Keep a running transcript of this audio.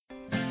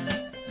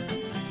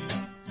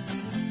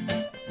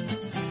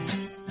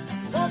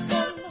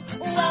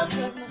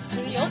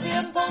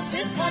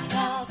this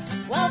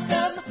podcast.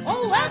 Welcome,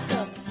 oh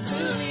welcome to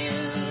you.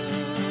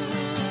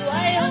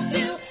 I hope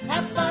you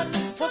have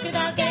fun talking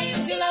about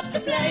games you love to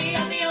play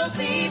on the OP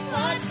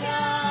podcast.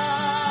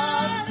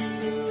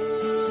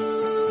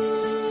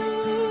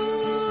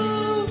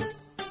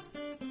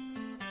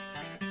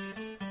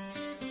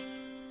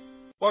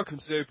 Welcome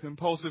to the Open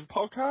Impulsive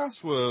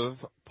Podcast with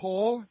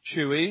Paul,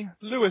 Chewy,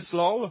 Lewis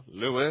Lol,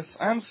 Lewis,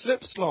 and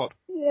Slipslot.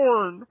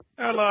 Warren.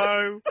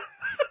 Hello.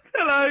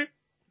 Hello.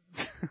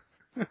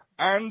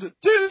 And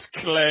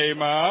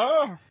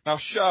disclaimer. Now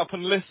shut up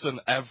and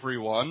listen,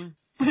 everyone.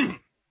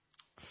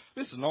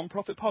 This is a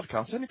non-profit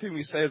podcast. Anything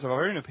we say is of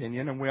our own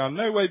opinion, and we are in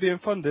no way being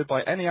funded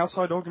by any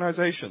outside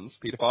organisations.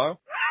 Pedophile.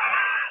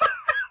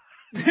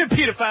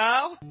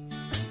 Pedophile.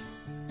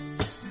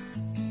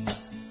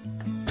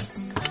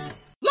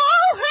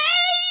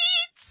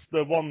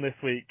 The one this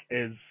week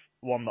is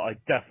one that I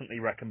definitely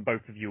reckon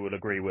both of you will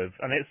agree with,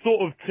 and it's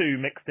sort of two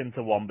mixed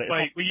into one. But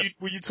wait,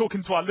 were you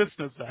talking to our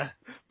listeners there?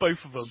 Both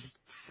of them.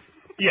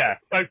 Yeah,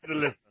 both of the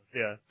listeners.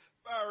 Yeah,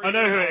 I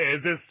know who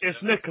it is.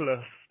 It's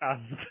Nicholas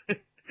and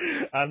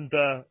and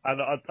I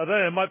don't know.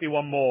 There might be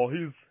one more.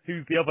 Who's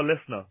the other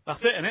listener?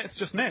 That's it, innit? It's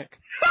just Nick.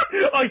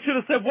 I should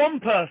have said one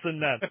person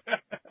then.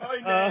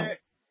 Hi,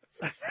 Nick.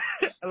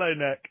 Hello,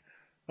 Nick.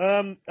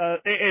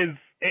 It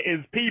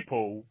is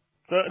people.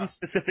 Certain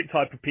specific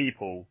type of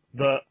people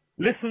that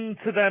listen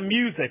to their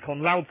music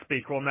on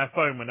loudspeaker on their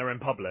phone when they're in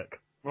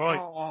public. Right.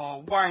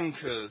 Oh,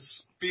 wankers.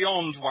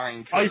 Beyond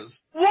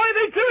wankers. Why are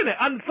they doing it?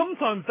 And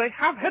sometimes they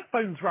have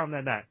headphones around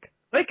their neck.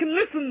 They can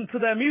listen to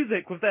their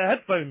music with their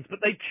headphones, but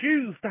they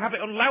choose to have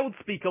it on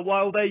loudspeaker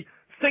while they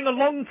sing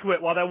along to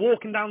it while they're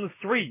walking down the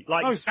street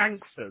like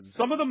gangsters.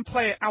 Some of them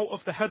play it out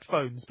of the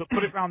headphones, but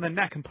put it around their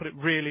neck and put it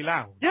really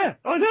loud. Yeah,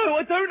 I know.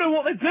 I don't know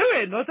what they're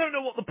doing. I don't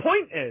know what the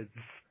point is.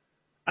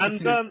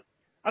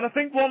 And I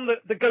think one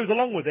that goes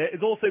along with it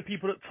is also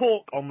people that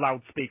talk on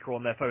loudspeaker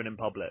on their phone in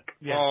public.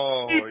 Yeah.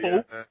 Oh,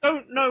 People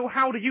don't know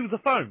how to use a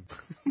phone.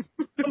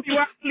 Some you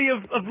actually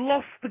have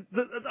lost.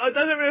 I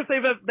don't know if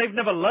they've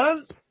never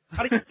learnt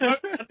how to use a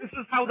phone, and this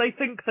is how they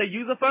think they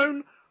use a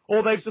phone,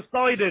 or they've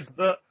decided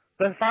that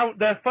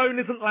their phone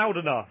isn't loud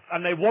enough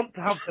and they want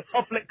to have the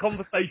public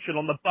conversation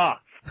on the bus.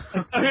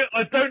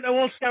 I don't know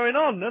what's going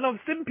on, and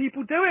I've seen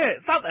people do it.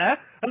 It's out there,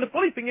 and the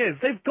funny thing is,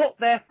 they've got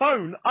their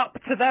phone up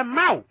to their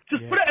mouth.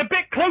 Just put it a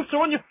bit closer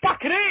on your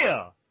fucking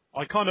ear.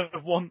 I kind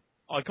of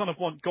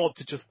want God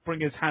to just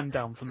bring his hand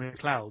down from the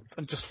clouds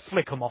and just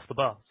flick them off the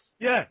bus.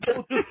 Yeah,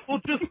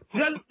 or just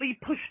gently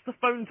push the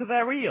phone to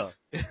their ear.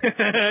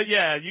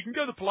 Yeah, you can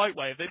go the polite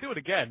way. If they do it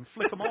again,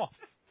 flick them off.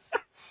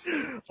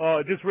 Oh,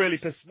 it just really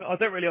pisses me. I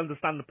don't really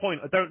understand the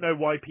point. I don't know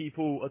why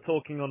people are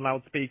talking on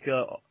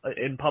loudspeaker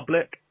in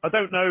public. I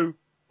don't know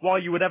why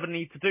you would ever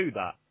need to do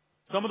that.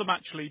 Some of them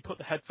actually put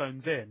the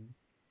headphones in,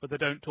 but they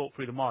don't talk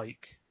through the mic.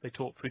 They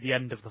talk through the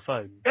end of the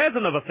phone. There's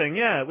another thing,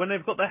 yeah, when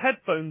they've got their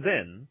headphones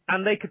in,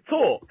 and they could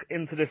talk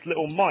into this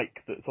little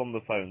mic that's on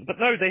the phone. But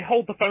no, they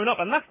hold the phone up,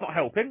 and that's not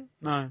helping.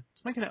 No,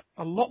 it's making it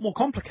a lot more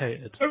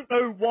complicated. I don't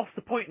know what's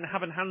the point in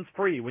having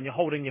hands-free when you're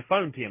holding your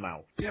phone to your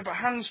mouth. Yeah, but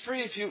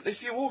hands-free, if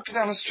you're walking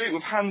down the street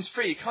with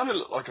hands-free, you kind of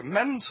look like a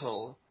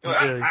mental. Or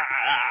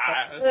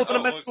the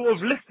mental of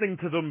listening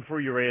to them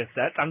through your ear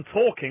set and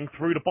talking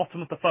through the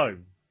bottom of the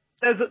phone.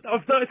 I've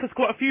noticed there's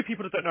quite a few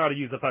people that don't know how to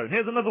use a phone.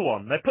 Here's another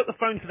one. They put the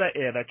phone to their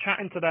ear, they're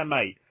chatting to their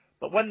mate,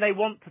 but when they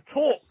want to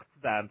talk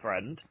to their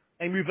friend,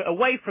 they move it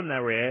away from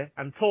their ear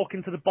and talk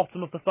into the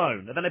bottom of the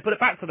phone, and then they put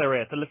it back to their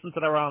ear to listen to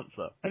their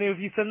answer. Any of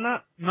you seen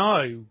that?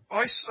 No.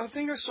 I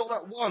think I saw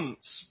that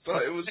once,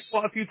 but it was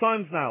quite a few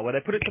times now, where they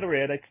put it to their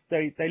ear,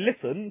 they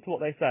listen to what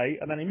they say,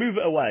 and then they move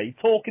it away,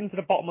 talk into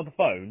the bottom of the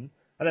phone,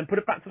 and then put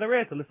it back to their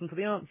ear to listen to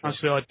the answer.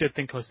 Actually, I did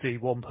think I see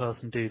one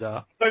person do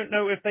that. Don't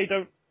know if they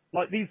don't.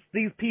 Like, these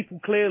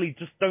people clearly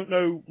just don't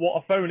know what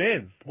a phone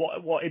is,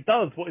 what it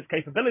does, what its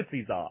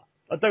capabilities are.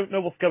 I don't know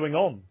what's going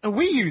on. Are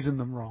we using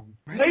them wrong?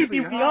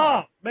 Maybe we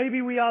are.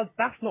 Maybe we are.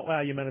 That's not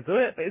how you're meant to do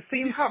it, but it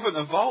seems... You haven't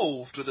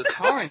evolved with the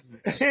times.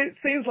 It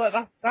seems like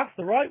that's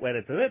the right way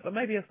to do it, but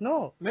maybe it's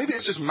not. Maybe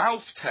it's just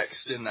mouth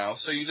texting now,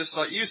 so you just,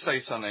 you say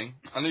something,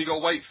 and then you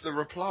gotta wait for the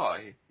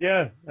reply.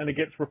 Yeah, and it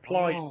gets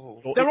replied.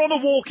 Oh. They're on a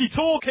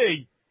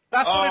walkie-talkie!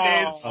 That's what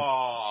it is!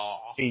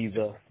 Oh.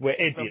 Jesus, we're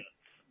idiots.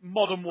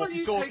 Modern Well,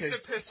 you walkie-talkie. take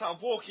the piss out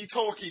of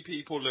walkie-talkie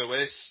people,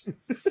 Lewis.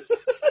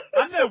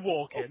 And they're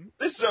walking.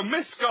 This is a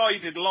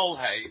misguided lol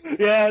hate.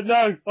 Yeah,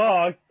 no. Oh,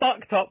 I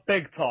fucked up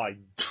big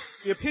time.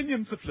 The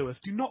opinions of Lewis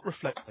do not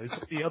reflect those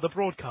of the other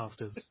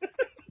broadcasters.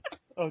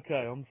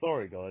 Okay, I'm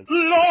sorry, guys.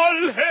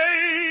 LOL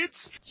hate!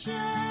 Change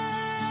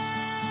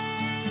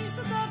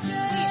the subject.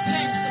 Please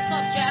change the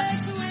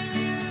subject.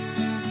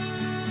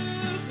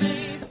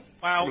 Please.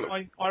 Well,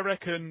 I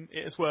reckon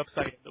it is worth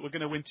saying that we're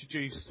going to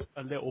introduce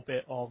a little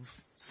bit of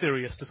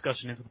serious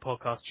discussion into the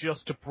podcast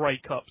just to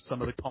break up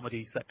some of the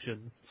comedy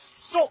sections.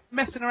 Stop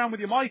messing around with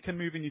your mic and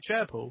moving your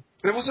chair, Paul.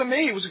 It wasn't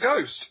me, it was a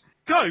ghost.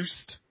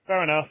 Ghost?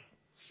 Fair enough.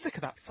 Sick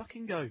of that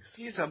fucking ghost.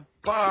 He's a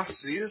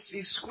bastard.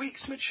 He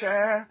squeaks my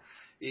chair.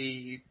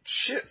 He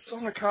shits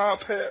on the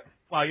carpet.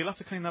 Well, you'll have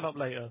to clean that up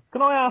later.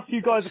 Can I ask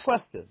you guys a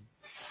question?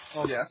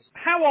 Yes.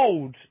 How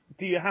old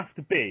do you have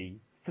to be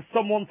for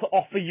someone to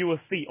offer you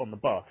a seat on the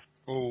bus?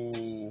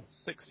 Oh.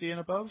 60 and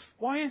above?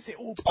 Why is it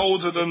all...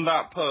 Older than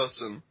that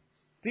person.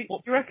 Do you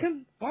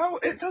reckon? Well,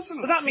 it doesn't.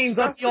 But that means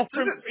I'd be does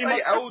offering it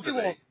say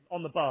elderly?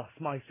 on the bus,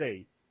 my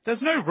seat.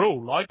 There's no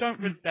rule. I don't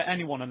really let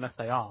anyone unless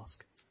they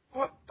ask.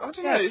 What? I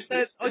don't know. Yeah,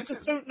 If I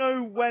just don't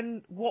know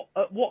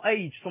at what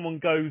age someone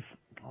goes,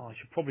 oh, I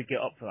should probably get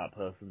up to that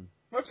person.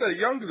 If they're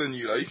younger than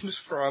you, though, you can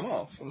just throw them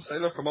off and say,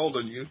 look, I'm older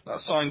than you. That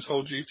sign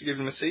told you to give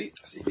him a seat.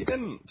 You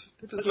didn't.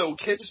 If there's a little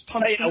kid, just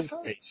punch him in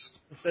the face.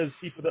 If there's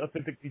people that are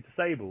physically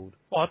disabled.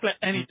 Well, I'd let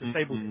any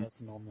disabled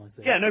person on my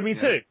seat. Yeah, no, me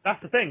Yes. too.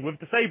 That's the thing. With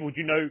disabled,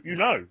 you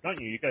know, don't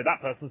you? You go, that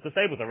person's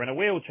disabled. They're in a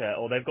wheelchair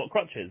or they've got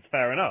crutches.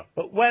 Fair enough.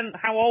 But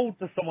how old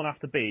does someone have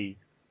to be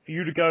for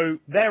you to go,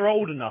 they're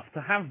old enough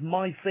to have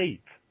my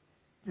seat?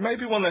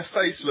 Maybe when their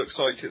face looks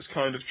like it's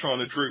kind of trying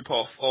to droop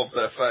off of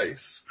their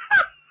face.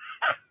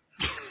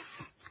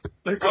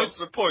 They've got to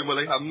the point where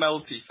they have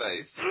melty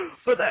face.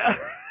 But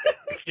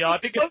Yeah, I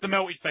think it's the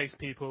melty face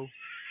people.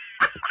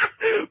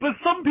 but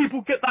some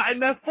people get that in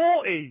their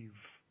 40s.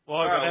 Well,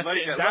 Well, they're they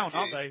sitting get down, lucky.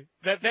 aren't they?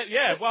 They've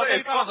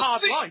got a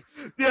hard life.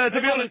 Yeah, to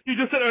be honest, you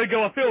just sit there and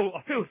go, I feel,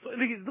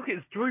 look at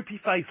his droopy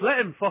face, let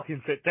him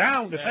fucking sit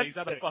down. Yeah, he's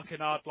had a fucking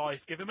hard life.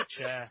 Give him a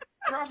chair.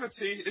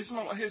 Gravity is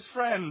not his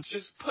friend.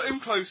 Just put him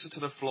closer to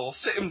the floor,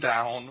 sit him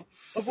down.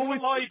 I've You want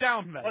always to lie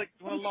down there? Like,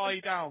 You want to lie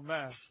down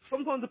there?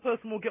 Sometimes a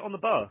person will get on the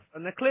bus,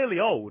 and they're clearly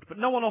old, but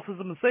no one offers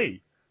them a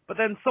seat. But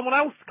then someone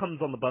else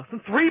comes on the bus, and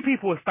 3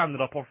 people are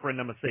standing up offering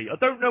them a seat. I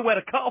don't know where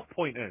the cut-off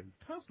point is.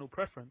 Personal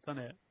preference, isn't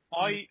it?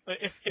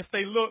 If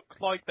they look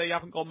like they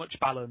haven't got much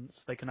balance,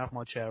 they can have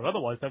my chair.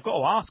 Otherwise, they've got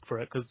to ask for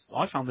it, because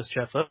I found this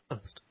chair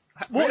first.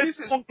 What Maybe if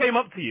it's- someone came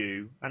up to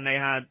you, and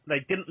they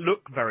didn't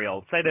look very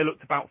old? Say they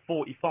looked about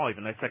 45,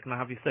 and they said, can I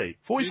have your seat?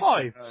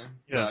 45? You'd say no.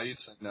 Yeah. No, you'd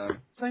say no.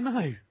 Say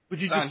no. Would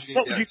you Stan, just, you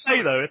what need would to you get say,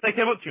 exercise. though, if they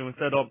came up to you and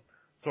said, oh,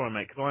 sorry,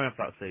 mate, can I have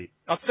that seat?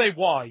 I'd say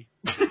why.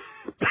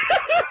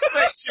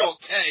 State your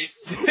case.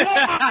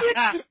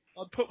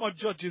 I'd put my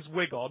judge's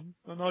wig on,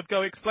 and I'd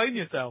go, explain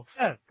yourself.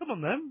 Yeah, come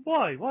on then.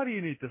 Why? Why do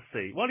you need the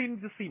seat? Why do you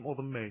need the seat more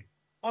than me?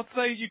 I'd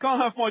say you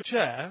can't have my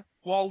chair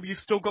while you've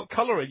still got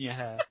colour in your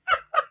hair.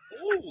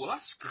 Oh,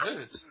 that's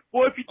good.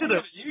 Well, if you I'm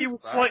didn't, gonna he use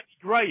was that. slightly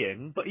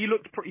greying, but he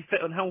looked pretty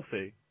fit and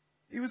healthy.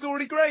 He was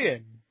already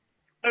greying.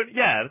 Oh,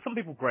 yeah, some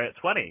people grey at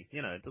 20,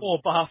 you know. Poor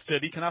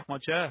bastard, he can have my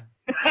chair.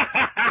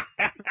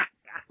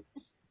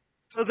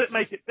 Does it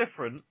make it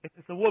different if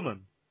it's a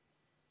woman?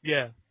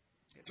 Yeah.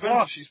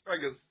 Depends if she's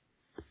preggers.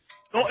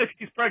 Not if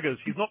she's preggers.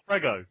 She's not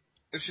preggo.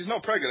 If she's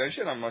not pregnant, then she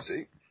don't have my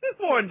seat.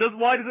 Warren,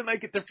 why does it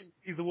make it different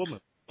if she's a woman?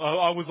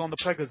 I was on the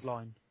preggers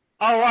line.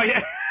 Oh, right,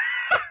 yeah.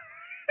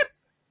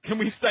 Can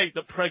we state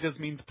that preggers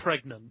means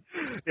pregnant?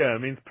 Yeah,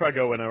 it means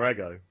preggo and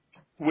orego.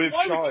 With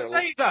Why child. would you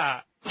say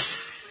that?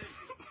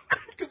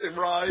 Because it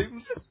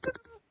rhymes.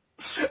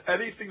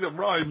 Anything that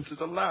rhymes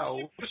is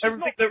allowed. She's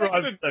Everything not that rhymes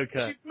pregnant. is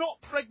okay. She's not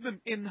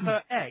pregnant in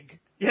her egg.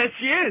 Yes,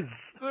 she is.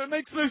 So it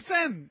makes no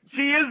sense.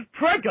 She is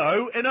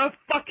preggo in her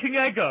fucking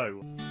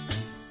ego.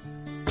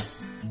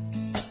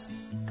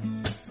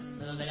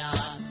 Moving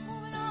on,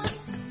 moving on,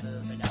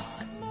 moving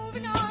on,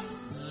 moving on,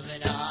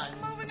 moving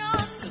on, moving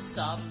on to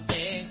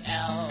something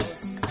else.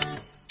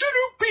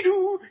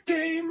 Doodoo-be-doo,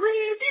 game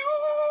review.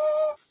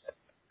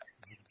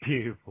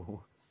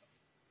 Beautiful.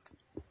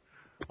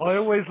 I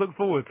always look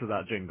forward to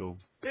that jingle.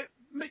 It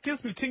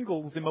gives me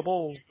tingles in my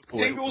balls.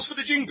 Singles for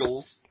the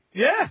jingles.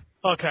 Yeah.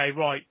 Okay,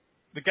 right.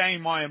 The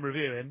game I am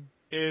reviewing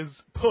is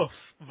Puff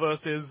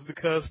versus the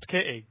Cursed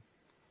Kitty.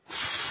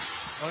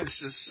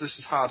 This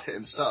is hard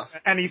hitting stuff.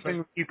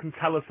 Anything you can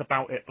tell us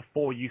about it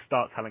before you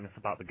start telling us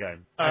about the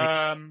game?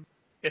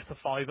 It's a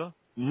 $5.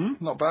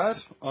 Not bad.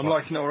 I'm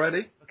liking it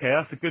already. Okay,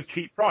 that's a good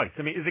cheap price.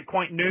 I mean, is it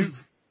quite new?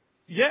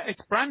 Yeah,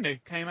 it's brand new.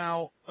 Came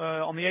out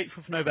on the 8th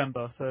of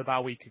November, so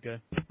about a week ago.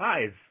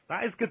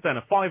 That is good then.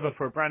 A $5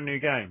 for a brand new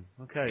game.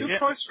 Okay. Good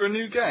price for a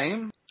new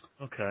game.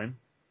 Okay.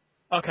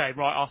 Okay,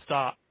 right, I'll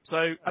start.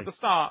 So, at the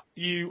start,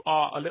 you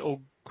are a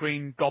little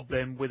green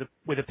goblin with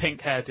a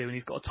pink hairdo, and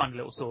he's got a tiny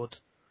little sword.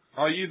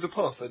 Are you the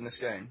Puff in this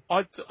game?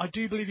 I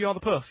do believe you are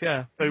the Puff,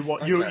 yeah. So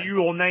what? Okay.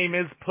 Your name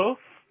is Puff?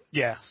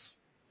 Yes.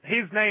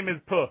 His name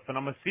is Puff, and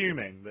I'm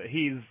assuming that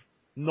he's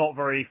not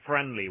very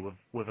friendly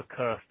with a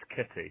cursed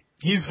kitty.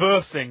 He's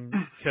versing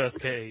Cursed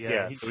Kitty,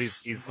 yeah. So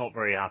he's not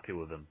very happy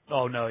with him.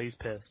 Oh no, he's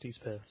pissed.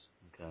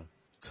 Okay.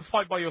 To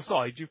fight by your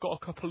side, you've got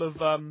a couple of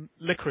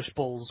licorice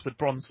balls with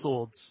bronze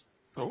swords.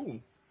 Oh.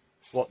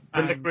 What?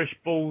 The licorice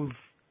balls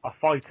are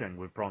fighting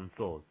with bronze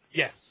swords.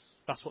 Yes,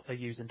 that's what they're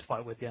using to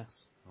fight with,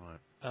 yes. Right.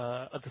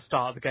 At the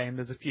start of the game,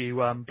 there's a few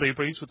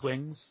blueberries with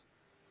wings.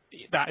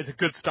 That is a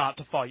good start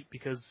to fight,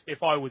 because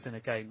if I was in a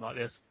game like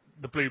this,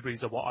 the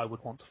blueberries are what I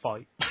would want to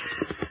fight.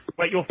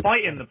 Wait, you're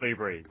fighting the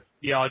blueberries?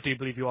 Yeah, I do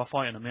believe you are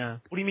fighting them, yeah.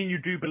 What do you mean you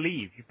do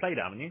believe? You played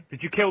it, haven't you?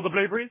 Did you kill the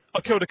blueberries? I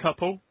killed a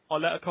couple. I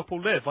let a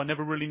couple live. I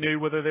never really knew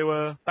whether they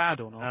were bad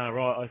or not. Ah,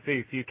 right, I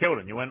see. So you killed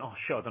them. You went, oh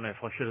shit, I don't know if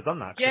I should have done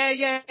that.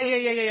 Yeah.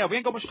 We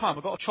ain't got much time.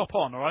 I've got to chop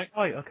on, alright?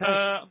 Right, okay.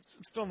 I'm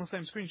still on the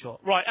same screenshot.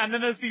 Right, and then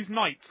there's these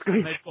knights.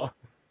 And they've got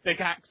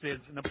big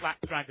axes and a black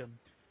dragon.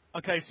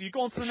 Okay, so you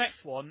go on to the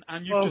next one,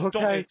 and you've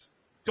just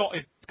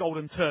dotted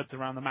golden turds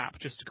around the map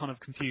just to kind of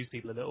confuse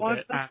people a little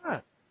bit.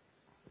 That?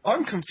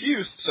 I'm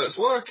confused, so it's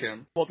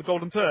working. What, the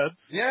golden turds?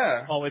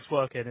 Yeah. Oh, it's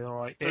working,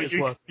 alright. So It is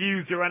you working.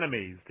 use your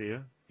enemies, do you?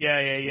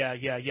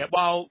 Yeah.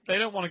 Well, they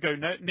don't want to go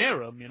near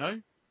them, you know?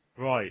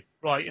 Right.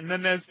 Right, and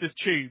then there's this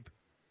tube.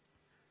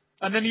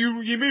 And then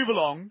you move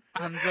along,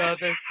 and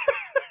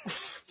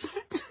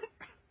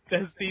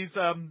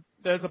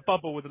there's a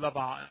bubble with a love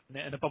art in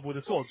it and a bubble with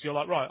a sword. So you're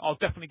like, right, I'll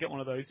definitely get one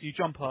of those. So you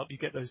jump up, you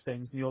get those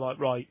things, and you're like,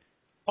 right,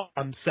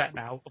 I'm set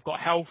now. I've got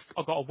health,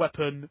 I've got a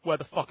weapon. Where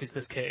the fuck is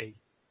this kitty?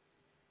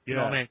 You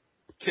know what I mean?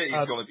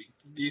 Kitty's gonna be.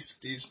 He's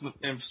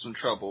in for some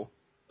trouble.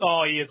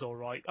 Oh, he is all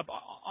right.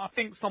 I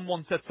think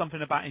someone said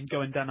something about him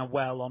going down a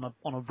well on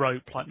a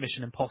rope like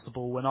Mission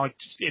Impossible, and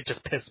it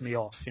just pissed me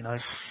off, you know.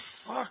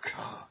 Fuck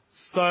off.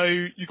 So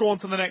you go on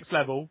to the next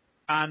level,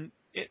 and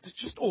it's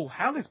just all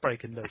hell is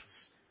breaking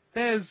loose.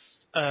 There's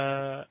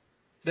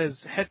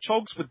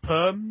hedgehogs with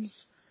perms,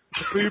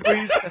 the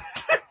blueberries.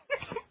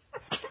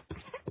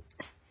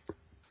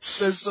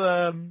 There's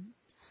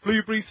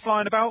blueberries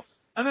flying about,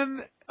 and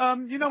then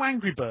you know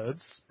Angry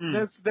Birds.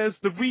 There's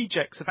the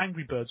rejects of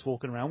Angry Birds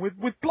walking around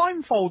with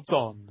blindfolds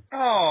on.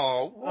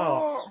 Oh,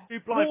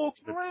 what?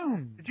 Walking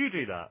around. Did you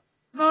do that?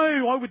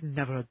 No, I would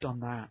never have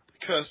done that.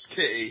 Cursed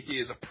Kitty, he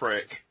is a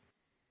prick.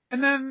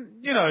 And then,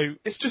 you know,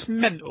 it's just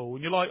mental,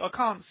 and you're like, I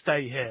can't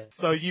stay here.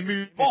 So you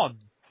move on.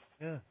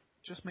 Yeah.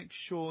 Just make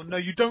sure. No,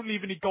 you don't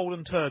leave any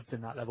golden turds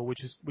in that level,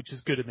 which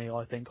is good of me.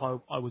 I think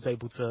I was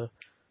able to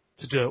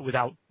do it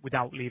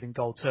without leaving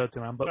gold turds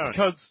around. But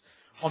because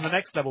on the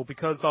next level,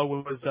 because I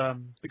was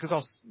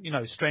you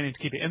know straining to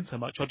keep it in so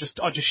much, I just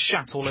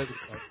shat all over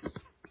the place.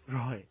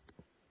 Right.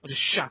 I just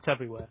shat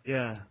everywhere.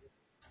 Yeah.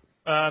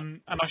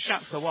 And I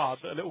shat so hard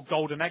that a little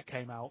golden egg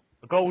came out.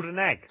 A golden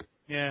egg.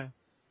 Yeah.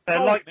 They're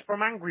Oh, like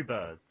from Angry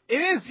Birds. It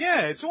is,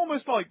 yeah. It's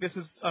almost like this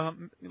is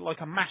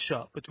like a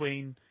mashup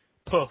between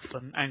Puff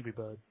and Angry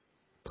Birds.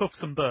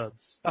 Puffs and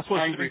Birds. That's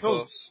what Angry it's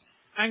called. Puffs.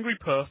 Angry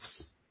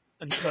Puffs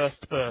and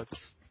Cursed Birds.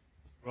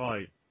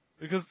 Right.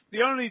 Because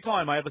the only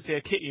time I ever see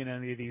a kitty in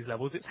any of these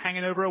levels, it's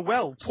hanging over a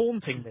well,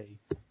 taunting me.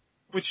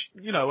 Which,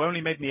 you know, only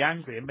made me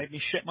angry and made me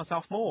shit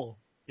myself more.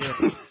 Yeah.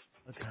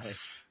 Okay.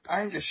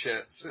 Anger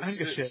shit.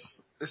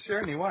 It's the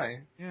only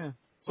way. Yeah.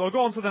 So I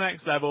go on to the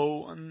next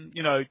level, and,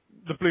 you know,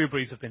 the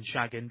blueberries have been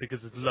shagging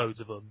because there's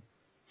loads of them.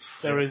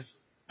 There is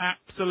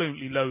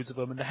absolutely loads of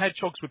them. And the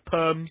hedgehogs with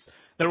perms,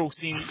 they're all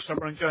seeing each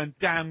other and going,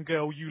 damn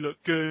girl, you look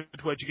good,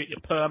 where'd you get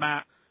your perm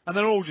at? And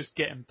they're all just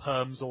getting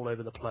perms all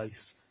over the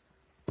place.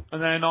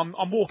 And then I'm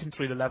walking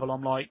through the level,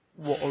 I'm like,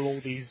 what are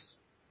all these,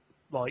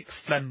 like,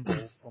 phlegm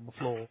balls on the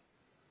floor?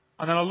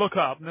 And then I look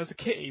up, and there's a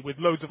kitty with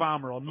loads of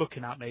armour on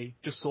looking at me,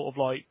 just sort of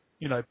like,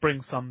 you know,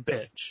 bring some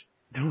bitch.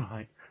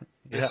 Right.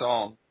 It's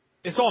on.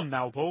 It's on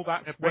now, Paul.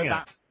 That's Yeah,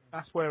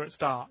 where it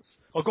starts.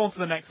 I've gone to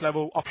the next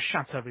level. I've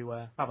shat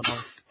everywhere, haven't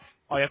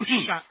I? I have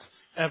shat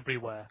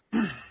everywhere.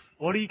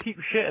 Why do you keep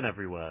shitting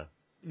everywhere?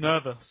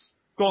 Nervous.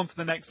 Go on to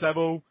the next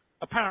level.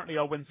 Apparently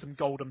I win some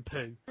golden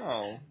poo.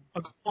 Oh.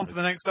 I've gone on to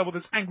the next level.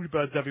 There's Angry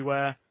Birds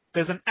everywhere.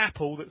 There's an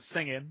apple that's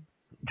singing.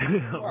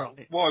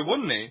 Right. Why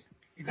wouldn't he?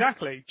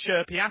 Exactly.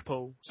 Chirpy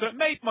apple. So it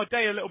made my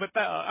day a little bit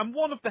better. And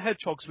one of the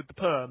hedgehogs with the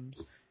perms,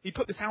 he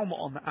put this helmet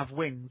on that have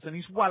wings, and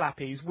he's well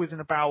happy. He's whizzing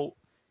about.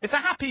 It's a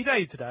happy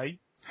day today.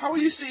 How will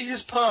you see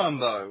his perm,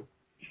 though?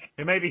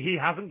 Yeah, maybe he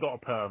hasn't got a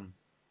perm.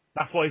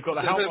 That's why he's got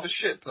Is the it a bit helmet. of a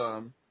shit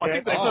perm?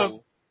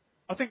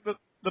 I think that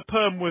the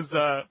perm was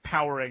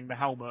powering the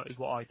helmet, is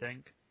what I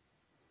think.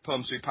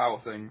 Perms do power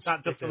things. Is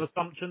that just an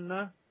assumption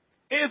there?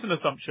 It is an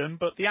assumption,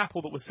 but the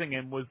apple that was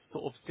singing was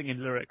sort of singing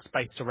lyrics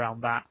based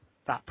around that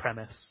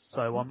premise.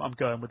 So I'm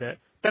going with it.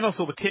 Then I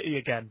saw the kitty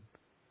again,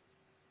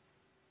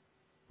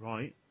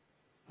 Right.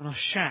 and I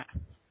shat.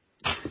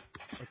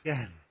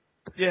 Again.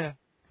 Yeah.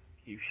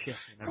 You shit.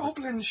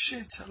 Goblin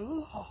shit a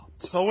lot.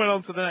 So I went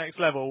on to the next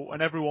level,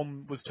 and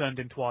everyone was turned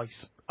into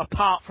ice,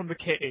 apart from the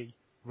kitty.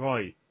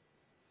 Right.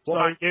 So What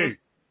about you?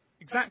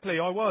 Exactly,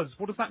 I was.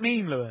 What does that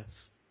mean, Lewis?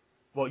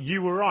 What,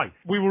 you were right?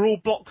 We were all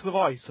blocks of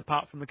ice,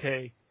 apart from the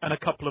kitty, and a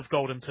couple of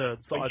golden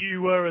turds. But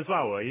you were as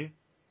well, were you?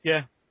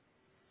 Yeah.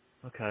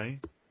 Okay.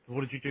 So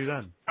what did you do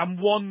then? And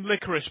one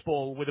licorice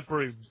ball with a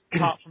broom.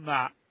 Apart from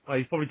that. Well,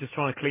 he's probably just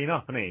trying to clean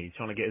up, isn't he? He's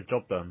trying to get his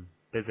job done.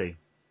 Busy.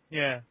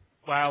 Yeah.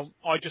 Well,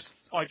 I just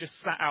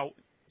sat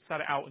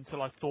it out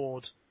until I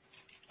thawed.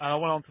 And I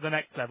went on to the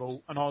next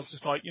level, and I was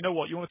just like, you know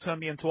what, you want to turn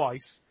me into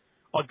ice?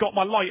 I got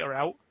my lighter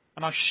out,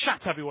 and I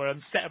shat everywhere and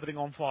set everything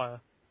on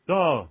fire.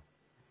 Oh.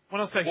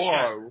 When I say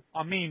shat,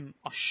 I mean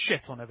I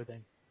shit on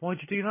everything. Why'd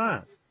you do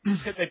that?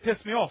 They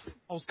pissed me off.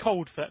 I was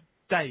cold for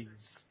days.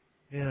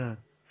 Yeah,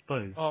 I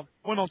suppose. I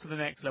went on to the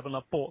next level,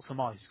 and I bought some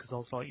ice, because I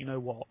was like, you know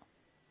what?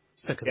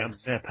 Sick of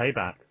this. Yeah,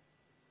 payback.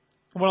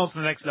 I went on to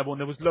the next level, and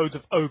there was loads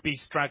of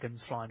obese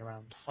dragons flying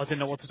around. I didn't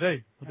know what to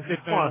do. I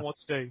didn't know what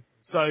to do.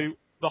 So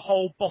the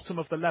whole bottom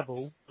of the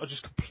level, I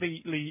just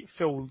completely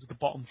filled the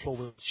bottom floor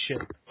with shit,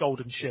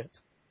 golden shit.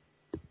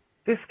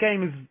 This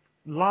game is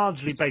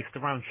largely based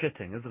around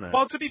shitting, isn't it?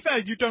 Well, to be fair,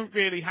 you don't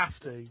really have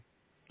to,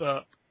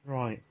 but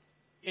Right.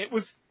 it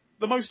was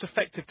the most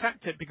effective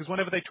tactic because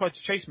whenever they tried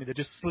to chase me, they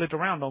just slid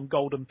around on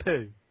golden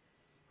poo.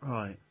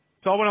 Right.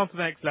 So I went on to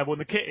the next level, and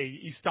the kitty,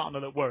 he's starting to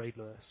look worried,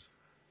 Lewis.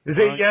 Is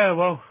Right. it? Yeah,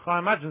 well, I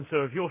imagine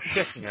so. If you're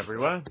shitting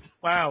everywhere.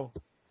 Wow.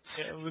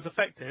 It was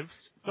effective.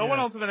 So I went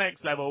Yeah. on to the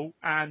next level,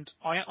 and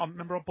I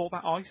remember I bought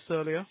that ice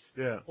earlier.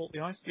 Yeah. Bought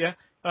the ice, yeah.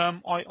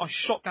 I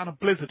shot down a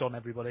blizzard on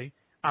everybody,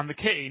 and the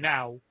kitty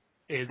now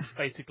is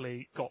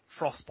basically got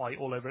frostbite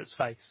all over its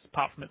face,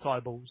 apart from its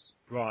eyeballs.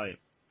 Right.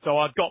 So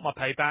I've got my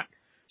payback,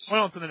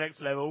 went on to the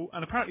next level,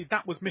 and apparently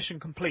that was mission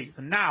complete,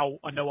 so now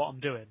I know what I'm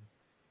doing.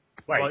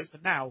 Wait. Right, so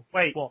now...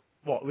 Wait. What?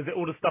 What? Was it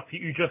all the stuff that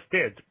you just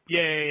did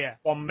Yeah.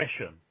 on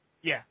mission?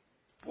 Yeah.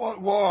 What?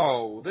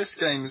 Whoa! This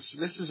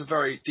is a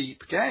very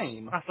deep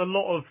game. That's a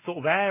lot of sort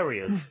of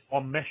areas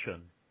on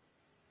mission.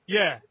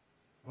 Yeah.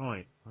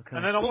 Right. Okay.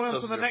 And then I That went on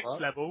to doesn't the go next far.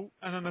 level,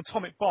 and an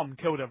atomic bomb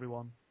killed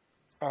everyone.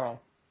 Oh.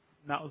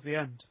 And that was the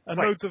end. And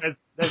Wait, loads of...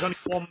 there's only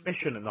one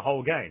mission in the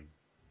whole game.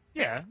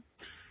 Yeah,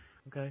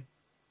 Okay.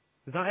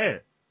 Is that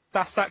it?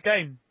 that's that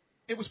game.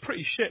 It was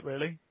pretty shit,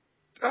 really.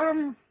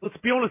 Well, to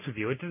be honest with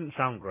you, it didn't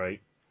sound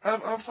great.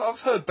 I've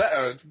heard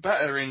better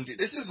indie.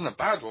 This isn't a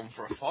bad one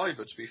for a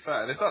fiver, to be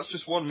fair. And if that's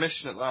just one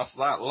mission that lasts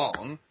that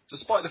long,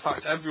 despite the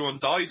fact everyone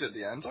died at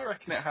the end, I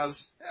reckon it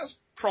has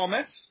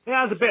promise. It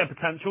has a bit of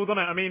potential, doesn't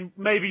it? I mean,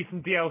 maybe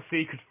some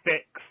DLC could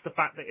fix the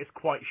fact that it's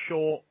quite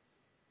short.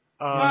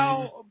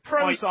 Well,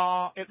 pros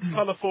are, it's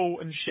colourful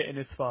and shitting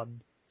is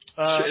fun.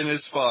 Shitting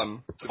is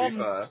fun, to be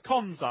fair.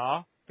 Cons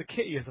are, the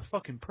kitty is a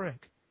fucking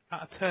prick.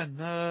 Out of 10,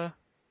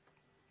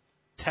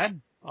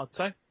 10, I'd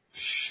say.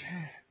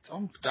 Shit,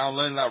 I'm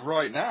downloading that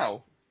right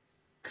now.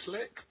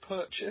 Click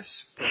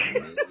purchase for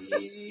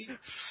me.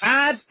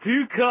 Add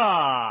to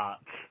cart!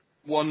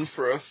 One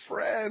for a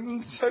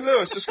friend. So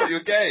Lewis, just got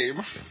your game.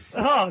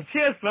 Oh,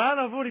 cheers, man.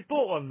 I've already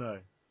bought one, though.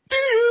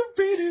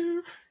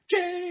 Doo-doo-be-doo,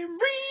 game review.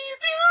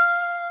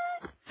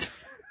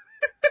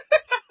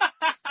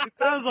 It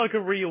sounds like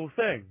a real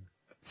thing.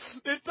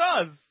 It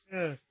does!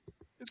 Yeah.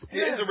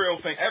 It is a real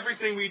thing.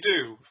 Everything we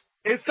do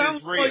It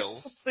sounds is real.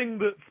 like something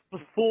that's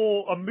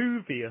before a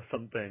movie or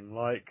something,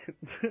 like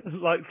like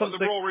Like something.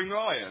 the Roaring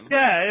Lion.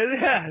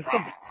 Yeah.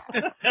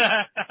 Something.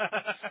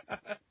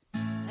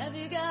 Have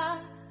you got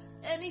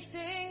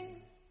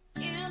anything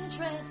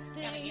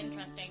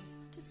interesting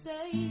to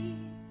say?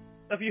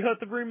 Have you heard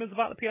the rumours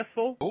about the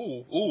PS4?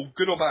 Ooh,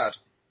 good or bad?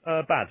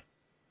 Bad.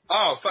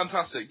 Oh,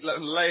 fantastic.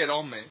 Lay it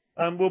on me.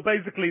 Well,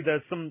 basically,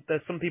 there's some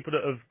people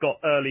that have got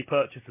early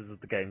purchases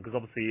of the game because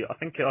obviously, I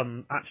think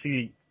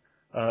actually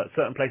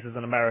certain places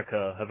in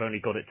America have only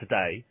got it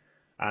today,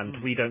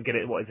 and we don't get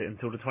it. What is it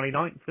until the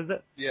 29th? Is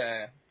it?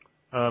 Yeah.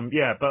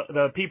 Yeah, but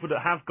the people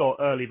that have got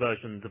early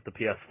versions of the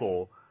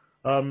PS4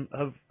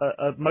 have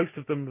most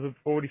of them have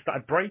already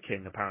started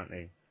breaking.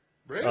 Apparently,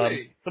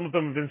 Really? some of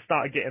them have been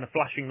started getting a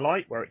flashing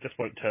light where it just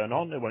won't turn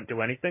on. It won't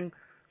do anything.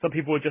 Some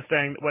people are just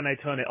saying that when they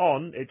turn it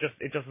on, it just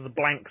is a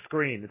blank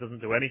screen. It doesn't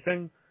do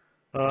anything.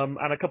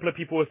 And a couple of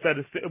people have said,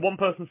 one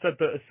person said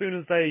that as soon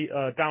as they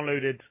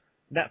downloaded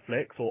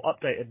Netflix or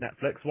updated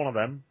Netflix, one of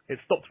them, it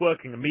stopped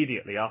working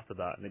immediately after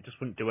that, and it just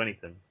wouldn't do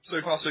anything.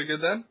 So far, so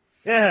good then?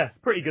 Yeah,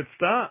 pretty good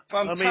start.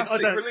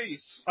 Fantastic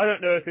release. I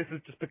don't know if this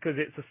is just because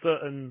it's a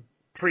certain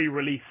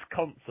pre-release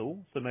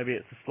console, so maybe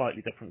it's a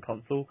slightly different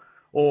console,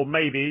 or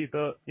maybe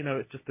that,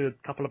 it's just a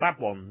couple of bad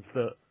ones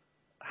that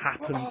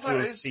happen to that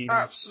have is been...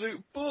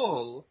 absolute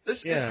bull. This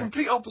is Yeah.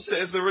 complete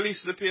opposite of the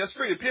release of the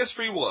PS3. The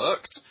PS3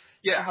 worked,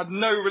 yet it had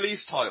no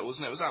release titles,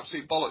 and it was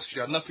absolute bollocks because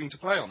you had nothing to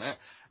play on it.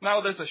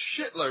 Now there's a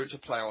shitload to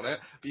play on it,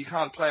 but you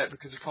can't play it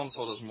because the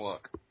console doesn't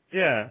work.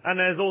 Yeah, and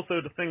there's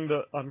also the thing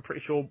that I'm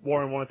pretty sure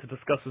Warren wanted to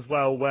discuss as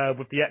well, where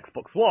with the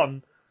Xbox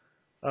One,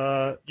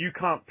 you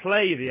can't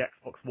play the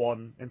Xbox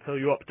One until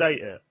you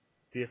update it.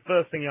 The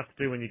first thing you have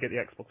to do when you get the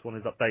Xbox One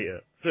is update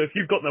it. So if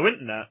you've got no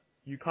internet,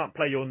 you can't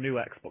play your new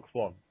Xbox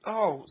One.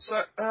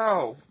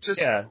 Yeah.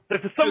 So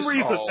for some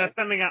reason they're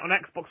sending out an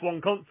Xbox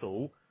One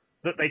console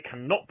that they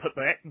cannot put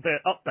their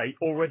update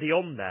already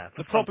on there.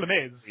 The problem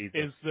is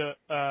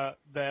that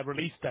their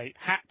release date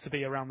had to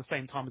be around the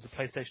same time as the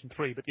PlayStation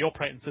 3, but the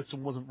operating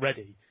system wasn't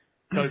ready.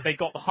 So they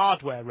got the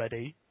hardware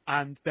ready,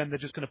 and then they're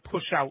just going to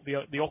push out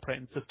the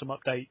operating system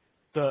update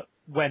that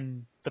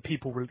when the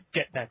people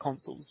get their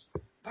consoles.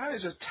 That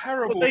is a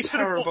terrible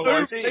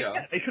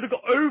idea. They should have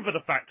got over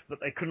the fact that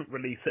they couldn't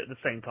release it at the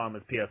same time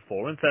as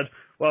PS4 and said,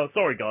 well,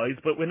 sorry guys,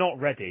 but we're not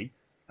ready.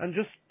 And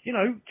just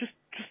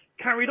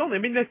carried on. I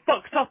mean, they're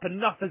fucked up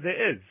enough as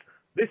it is.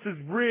 This is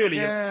really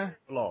a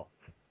lot.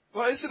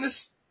 Well, isn't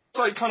this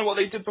like kind of what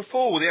they did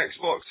before with the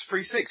Xbox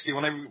 360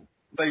 when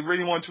they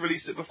really wanted to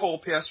release it before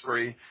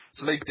PS3,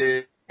 so they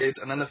did,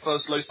 and then the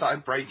first load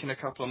started breaking a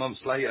couple of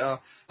months later,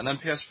 and then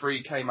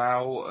PS3 came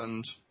out,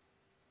 and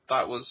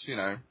that was,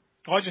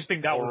 I just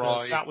think that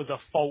right. was a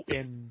fault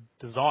in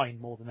design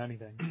more than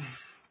anything.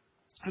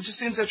 It just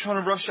seems they're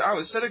trying to rush it out.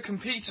 Instead of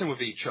competing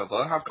with each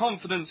other, have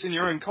confidence in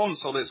your own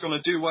console that it's going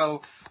to do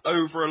well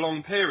over a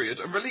long period,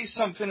 and release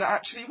something that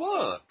actually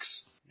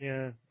works.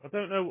 Yeah, I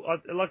don't know.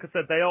 Like I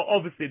said,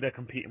 they're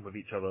competing with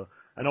each other,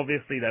 and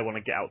obviously they want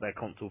to get out their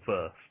console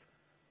first.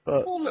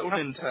 But Poor little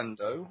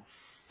Nintendo.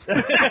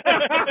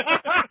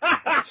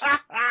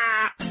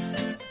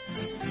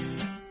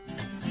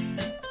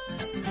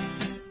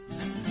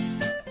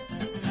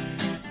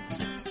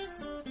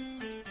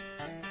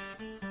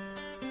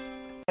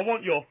 I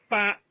want your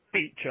fat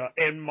feature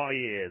in my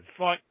ears.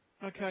 Right.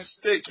 Okay.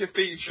 Stick your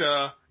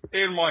feature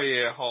in my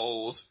ear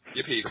holes,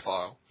 you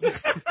paedophile.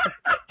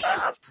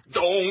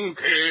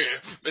 Donkey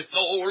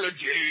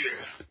mythology.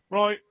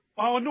 Right.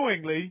 Oh,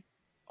 annoyingly,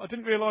 I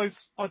didn't realise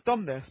I'd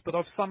done this, but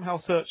I've somehow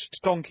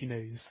searched donkey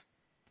news.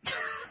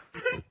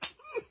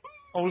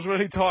 I was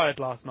really tired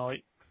last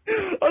night.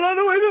 I don't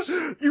know whether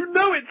you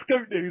know it's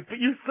Goat News, but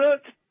you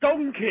searched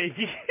donkey.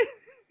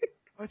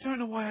 I don't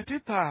know why I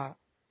did that.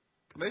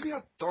 Maybe you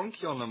had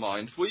donkey on the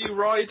mind. Were you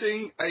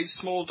riding a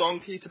small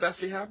donkey to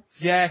Bethlehem?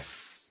 Yes.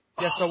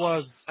 Yes, I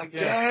was.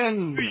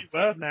 Again! Who you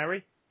were,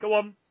 Mary? Go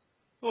on.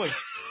 Oi.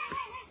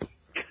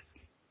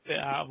 Bit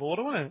out of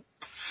order, wasn't it?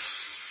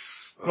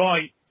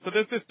 Right. So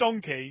there's this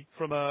donkey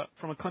from a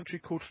country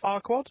called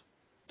Farquad.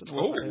 Don't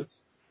know what that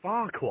is.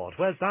 Farquad,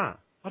 where's that?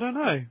 I don't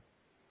know.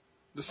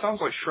 This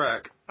sounds like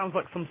Shrek. Sounds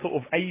like some sort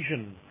of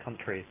Asian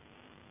country.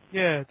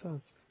 Yeah, it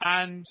does.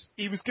 And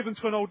he was given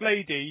to an old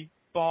lady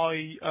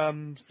by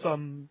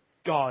some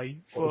guy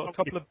for a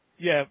couple of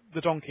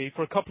the donkey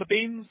for a couple of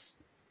beans.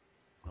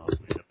 Oh,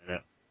 wait a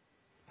minute.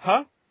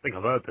 Huh? I think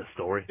I've heard this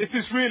story. This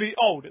is really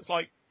old. It's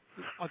like,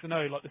 I don't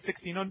know, like the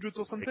 1600s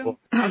or something.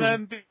 And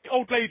then the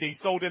old lady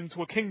sold him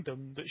to a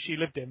kingdom that she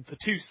lived in for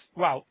to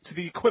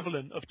the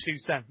equivalent of 2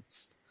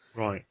 cents.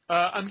 Right.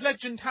 And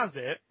legend has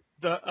it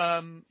that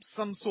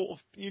some sort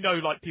of,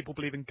 like people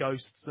believe in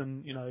ghosts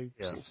and,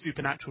 sort of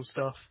supernatural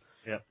stuff.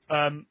 Yeah.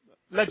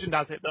 Legend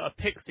has it that a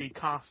pixie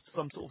cast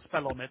some sort of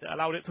spell on it that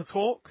allowed it to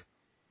talk.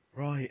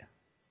 Right.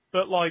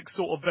 But like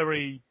sort of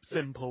very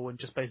simple and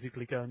just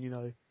basically going,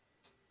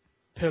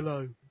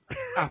 pillow,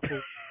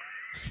 apple.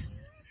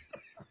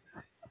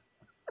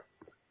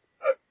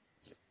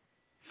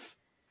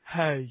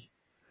 Hey.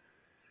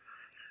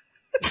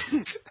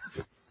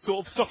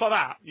 Sort of stuff like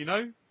that,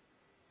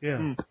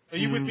 Yeah. Are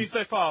you with me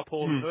so far,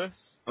 Paul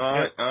Lewis?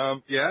 Alright,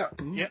 yeah.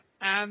 Yeah.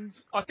 And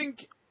I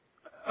think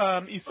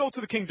he's sold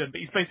to the kingdom, but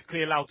he's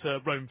basically allowed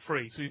to roam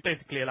free, so he's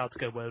basically allowed to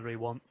go wherever he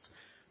wants.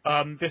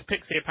 This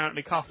pixie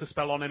apparently casts a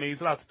spell on him,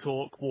 he's allowed to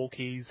talk,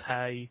 walkies,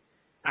 hay,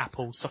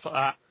 apple, stuff like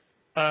that.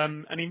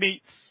 And he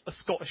meets a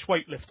Scottish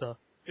weightlifter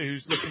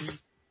who's looking...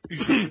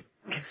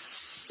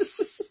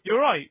 You're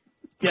right.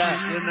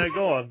 Yeah, no,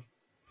 go on.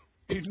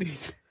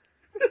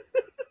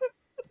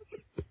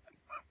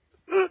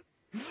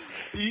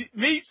 He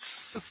meets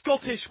a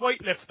Scottish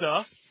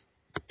weightlifter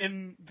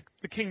in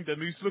the kingdom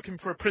who's looking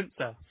for a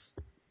princess.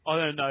 I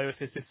don't know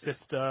if it's his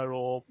sister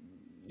or,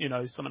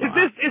 something like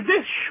that. Is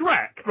this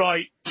Shrek?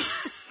 Right.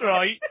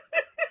 Right.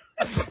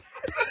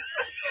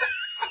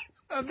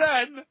 And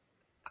then...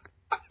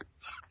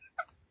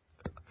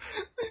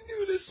 I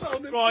knew this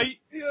sounded... Right.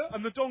 Yeah.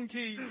 And the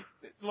donkey,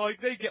 like,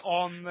 they get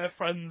on, they're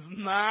friends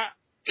and that.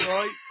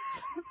 Right.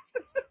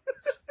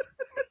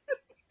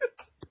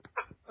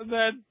 And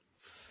then...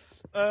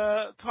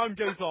 time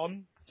goes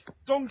on.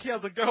 Donkey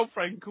has a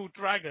girlfriend called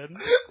Dragon.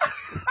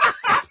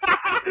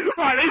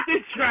 Right, this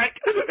is Shrek.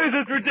 This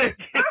is ridiculous.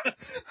 How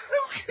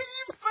can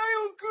you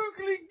fail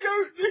Googling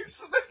Goat News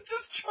and then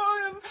just try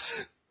and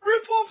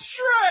rip off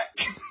Shrek?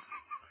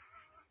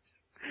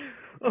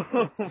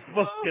 Oh,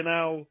 fucking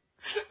hell.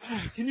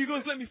 Can you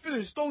guys let me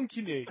finish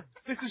Donkey News?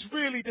 This is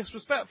really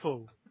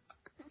disrespectful.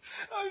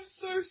 I'm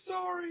so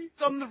sorry.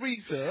 Done the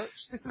research.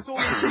 This is all...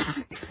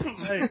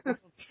 Hey,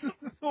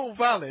 it's all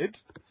valid.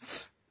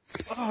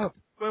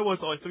 Where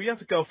was I? So he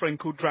has a girlfriend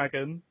called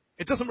Dragon.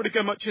 It doesn't really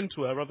go much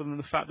into her, other than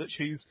the fact that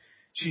she's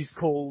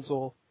called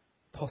or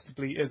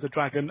possibly is a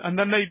dragon. And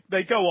then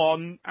they go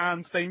on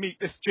and they meet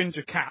this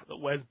ginger cat that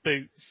wears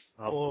boots.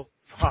 Oh,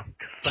 fuck's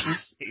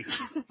sake.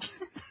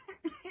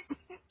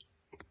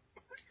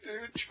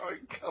 Do try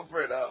and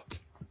cover it up.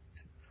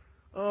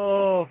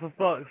 Oh, for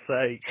fuck's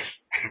sake.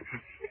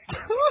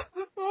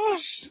 For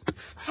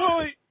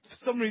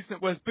some reason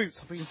it wears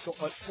boots. I think it's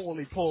got like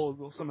poorly paws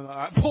or something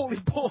like that. Poorly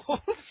paws.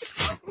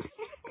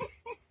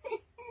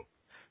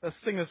 Let's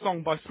sing a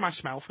song by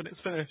Smash Mouth and it's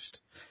finished.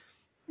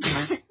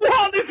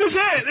 What? This is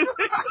it!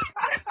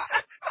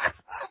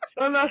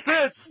 And that's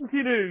it.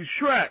 Donkey News,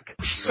 Shrek.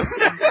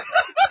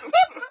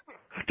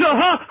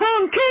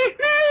 Donkey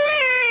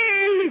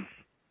News!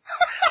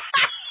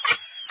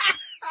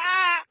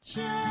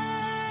 Change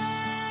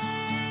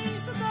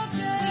the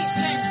subject. Please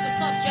change the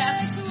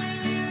subject.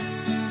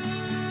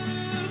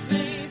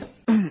 Please.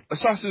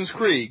 Assassin's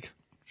Creed.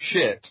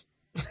 Shit.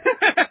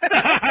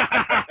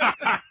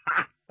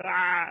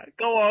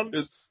 Go on.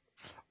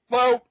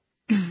 Well,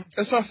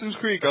 Assassin's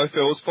Creed, I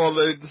feel, has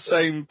followed the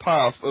same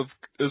path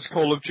as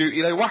Call of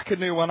Duty. They whack a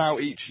new one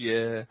out each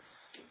year,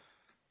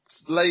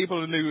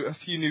 label a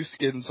few new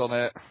skins on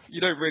it.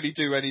 You don't really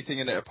do anything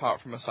in it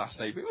apart from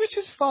assassinate, which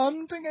is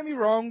fun, don't get me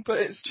wrong, but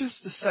it's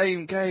just the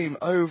same game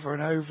over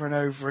and over and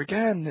over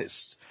again.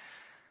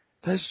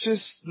 there's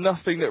just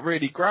nothing that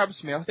really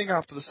grabs me. I think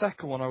after the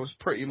second one, I was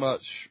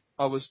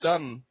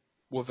done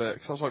with it.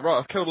 Cause I was like, right,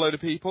 I've killed a load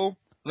of people.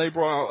 And they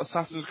brought out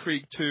Assassin's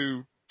Creed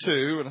 2,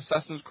 and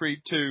Assassin's Creed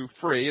 2,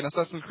 3, and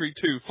Assassin's Creed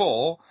 2,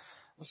 4.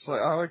 I was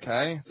like, oh,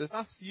 okay.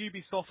 That's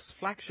Ubisoft's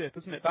flagship,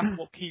 isn't it? That's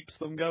what keeps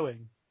them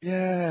going.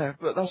 Yeah,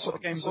 but that's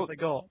what games have they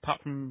got,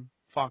 apart from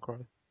Far Cry?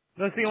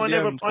 No, see, I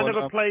never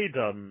played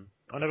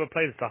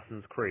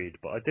Assassin's Creed,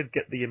 but I did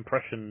get the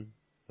impression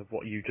of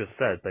what you just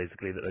said,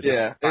 basically, that they're just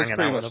it's banging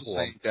pretty out much another the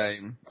one. same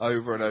game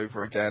over and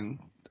over again.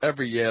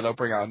 Every year they'll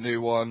bring out a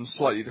new one,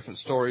 slightly different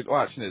story. Well,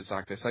 actually, it's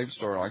exactly the same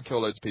storyline.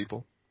 Kill loads of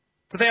people.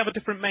 Do they have a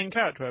different main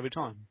character every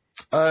time?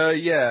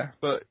 Yeah,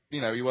 but,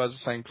 you know, he wears the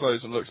same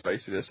clothes and looks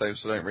basically the same,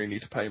 so I don't really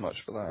need to pay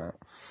much for that.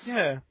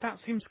 Yeah, that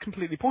seems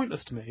completely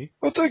pointless to me.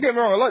 Well, don't get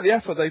me wrong, I like the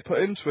effort they put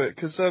into it,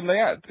 because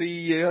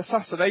the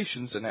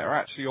assassinations in it are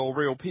actually all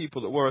real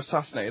people that were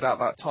assassinated at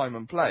that time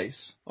and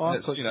place. Oh, And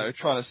that's it's, you know,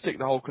 trying to stick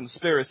the whole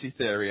conspiracy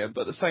theory in,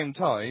 but at the same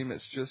time,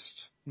 it's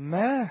just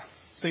meh.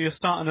 So you're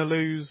starting to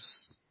lose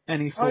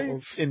any sort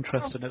of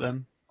interest in it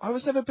then? I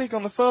was never big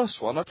on the first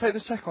one. I played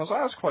the second one, I was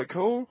like, that's quite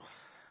cool.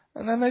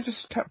 And then they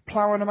just kept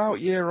ploughing them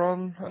out year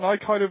on, and I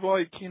kind of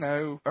like, you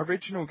know,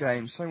 original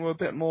games, something with a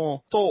bit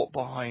more thought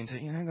behind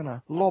it, you know,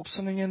 gonna lob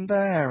something in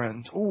there,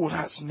 and, oh,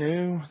 that's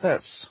new,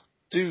 let's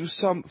do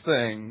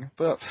something.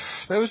 But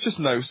there was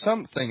just no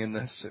something in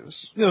this,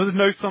 There was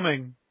no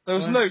something. There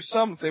was no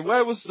something.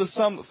 Where was the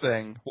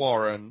something,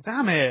 Warren?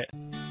 Damn it.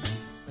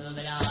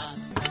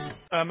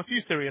 A few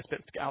serious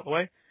bits to get out of the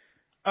way.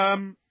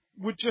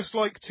 Would just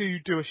like to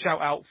do a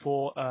shout out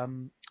for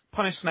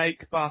Punish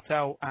Snake,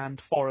 Bartel,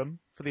 and Forum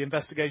for the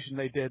investigation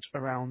they did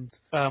around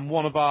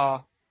one of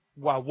our,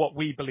 what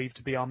we believe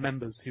to be our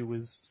members who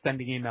was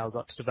sending emails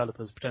up to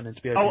developers pretending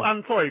to be open. Oh,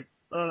 and sorry,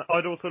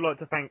 I'd also like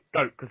to thank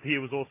Goat, because he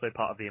was also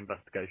part of the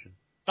investigation.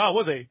 Oh,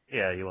 was he?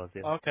 Yeah, he was,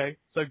 yeah. Okay,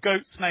 so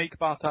Goat, Snake,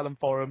 Bartel, and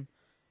Forum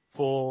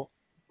for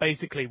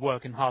basically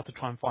working hard to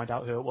try and find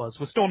out who it was.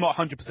 We're still not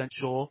 100%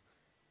 sure,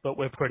 but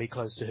we're pretty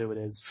close to who it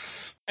is.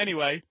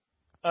 Anyway,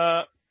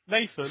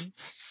 Nathan,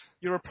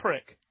 you're a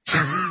prick.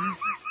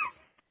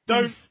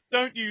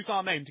 Don't use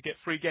our name to get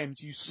free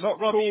games, you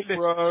scrubby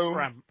little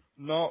tramp.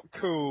 Not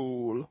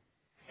cool.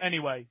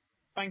 Anyway,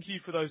 thank you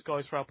for those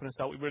guys for helping us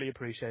out. We really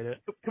appreciate it.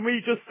 Can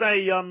we just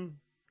say,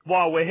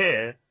 while we're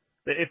here,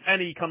 that if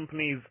any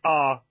companies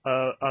are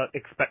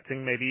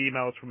expecting maybe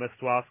emails from us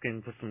to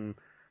asking for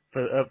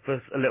a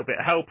little bit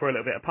of help or a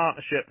little bit of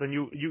partnership, then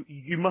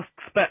you must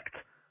expect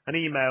an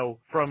email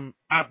from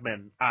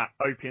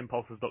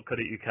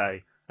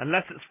admin@opiumpulses.co.uk.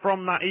 Unless it's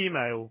from that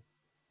email,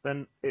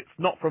 then it's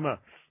not from us.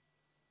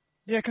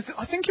 Yeah, because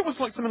I think it was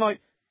like something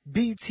like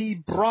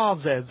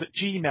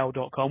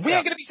btbrazes@gmail.com. We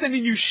ain't going to be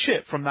sending you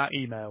shit from that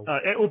email.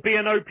 It will be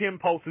an Opium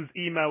Pulses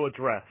email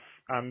address,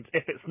 and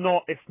if it's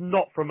not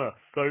from us.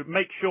 So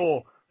make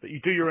sure that you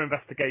do your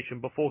investigation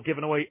before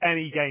giving away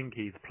any game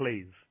keys,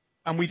 please.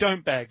 And we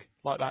don't beg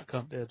like that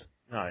cunt did.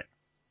 Right.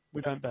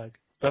 We don't beg.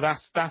 So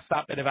that's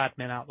that bit of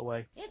admin out of the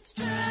way. It's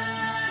transition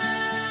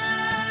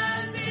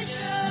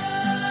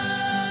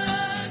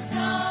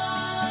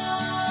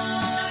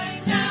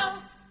time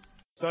now.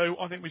 So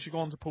I think we should go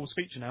on to Paul's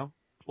feature now.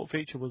 What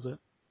feature was it?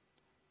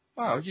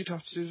 Wow, you'd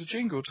have to do the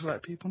jingle to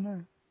let people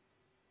know.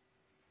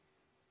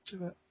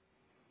 Do it.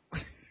 The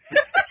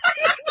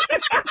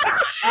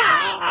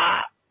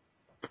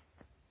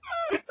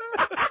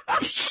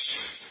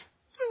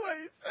way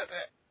you said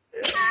it.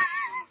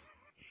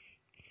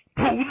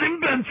 Paul's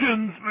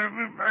inventions!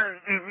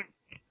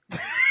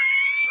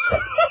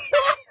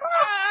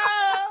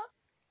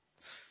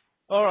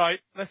 Alright,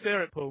 let's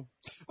hear it, Paul.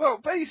 Well,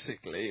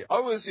 basically, I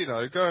was,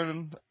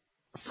 going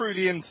through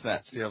the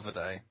internet the other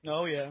day.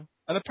 Oh, yeah.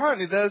 And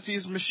apparently there's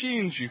these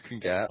machines you can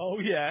get. Oh,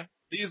 yeah.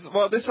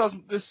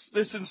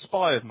 This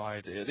inspired my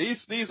idea.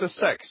 These are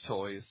sex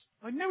toys.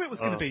 I knew it was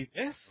going to be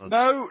this.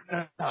 No.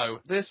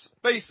 These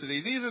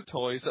are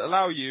toys that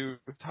allow you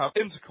to have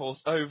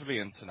intercourse over the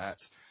internet.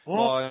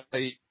 What?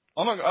 I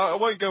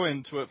won't go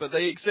into it, but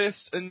they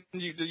exist, and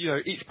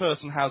each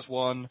person has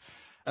one,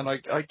 and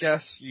I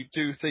guess you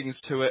do things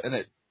to it, and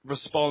it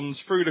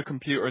responds through the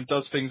computer and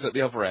does things at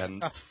the other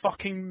end. That's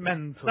fucking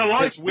mental. No,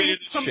 I've It's seen weird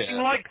something shit.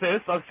 like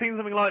this. I've seen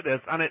something like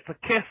this, and it's a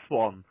kiss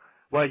one,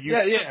 where you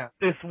get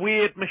this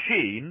weird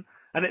machine,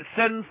 and it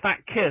sends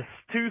that kiss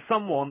to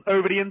someone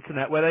over the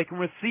internet where they can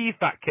receive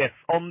that kiss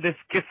on this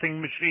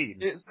kissing machine.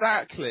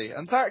 Exactly,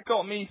 and that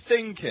got me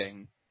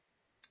thinking,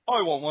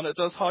 I want one that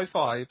does high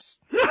fives.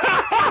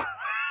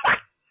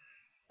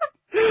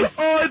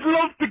 Oh, I'd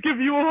love to give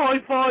you a high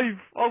five.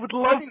 I would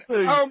love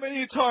to. How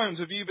many times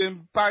have you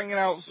been banging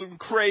out some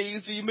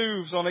crazy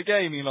moves on a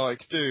game you're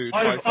like, dude,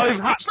 high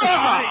five?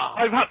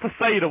 I've had to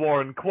say to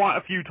Warren quite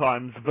a few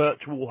times,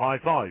 virtual high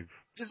five.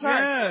 Exactly.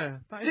 Yeah,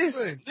 that is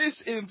true.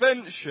 This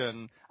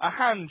invention, a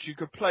hand you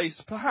could place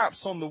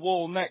perhaps on the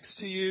wall next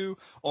to you,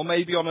 or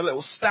maybe on a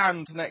little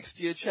stand next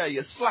to your chair.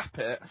 You slap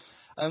it,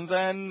 and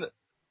then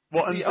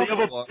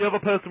The other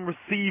person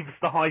receives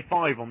the high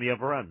five on the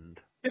other end.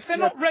 If they're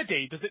not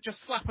ready, does it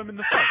just slap them in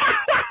the face?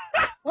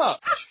 touch,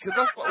 because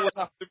that's what would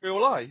happen in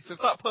real life. If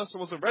that person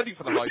wasn't ready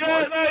for the high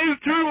Yeah, five, that is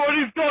true,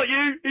 Warren. He's got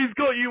you. He's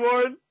got you,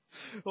 Warren.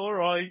 All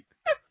right.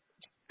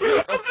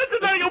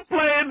 Now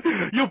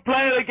you're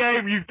playing a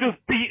game, you've just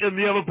beaten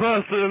the other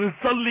person, and then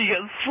suddenly you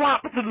get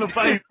slapped in the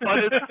face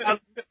by this hand.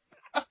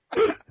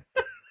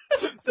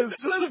 There's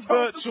just a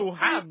virtual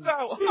hand.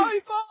 out. High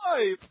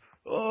five!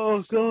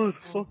 Oh, God.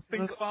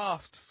 Think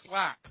fast.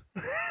 Slap.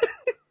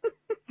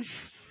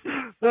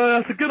 No,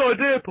 that's a good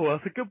idea, Paul.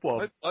 That's a good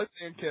one. I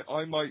think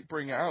I might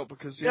bring it out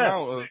because the Yeah.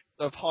 amount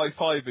of high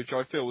fivage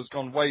I feel has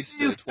gone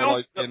wasted while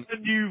I've been.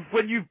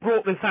 When you've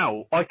brought this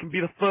out, I can be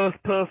the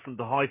first person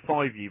to high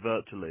five you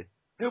virtually.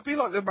 It'll be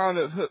like the man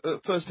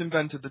that first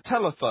invented the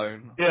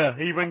telephone. Yeah,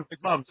 he rings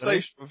his mum.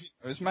 Conversation with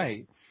his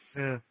mate.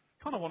 Yeah.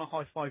 Kind of want to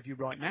high five you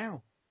right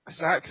now.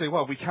 Exactly.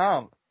 Well, we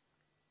can't.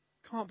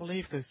 Can't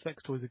believe those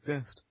sex toys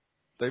exist.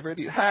 They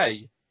really.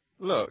 Hey,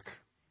 look.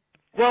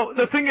 Well,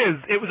 the thing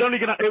is, it was only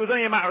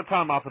a matter of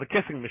time after the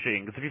kissing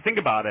machine. Because if you think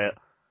about it,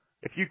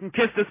 if you can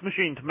kiss this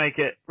machine to make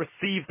it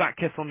receive that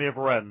kiss on the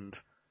other end,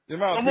 The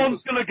amount of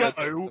someone's people gonna that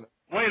said go. this,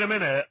 Wait a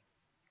minute.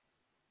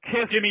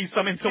 Kiss. Give me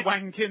something to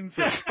wank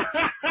into.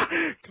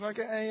 Can I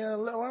get a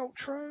little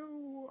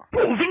outro?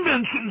 Paul's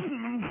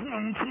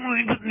inventions.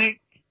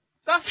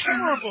 That's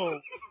horrible.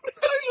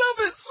 I love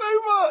it so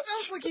much.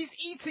 Sounds like he's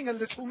eating a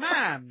little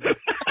man.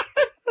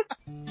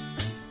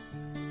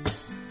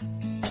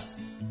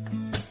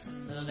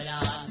 Moving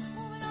on,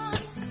 moving on,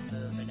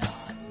 moving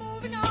on,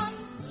 moving on,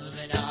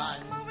 moving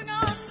on, moving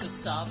on to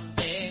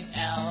something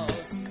else.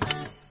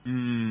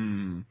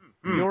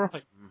 You're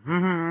right.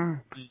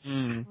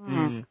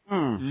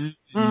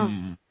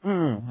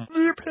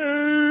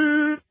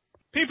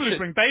 People who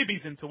bring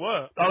babies into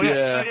work. Oh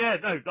Yeah. yeah,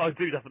 no, I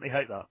do definitely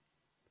hate that.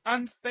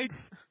 And they...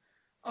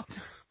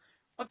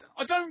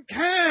 I don't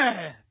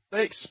care.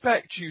 They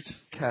expect you to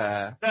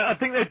care. I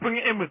think they bring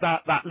it in with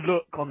that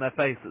look on their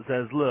face that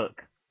says,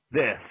 "Look,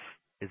 this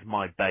is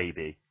my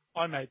baby."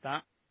 I made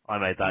that. I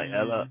made that.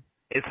 Yeah, look,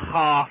 it's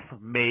half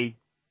me.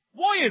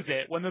 Why is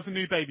it when there's a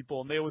new baby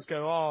born, they always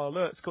go, oh,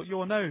 look, it's got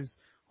your nose.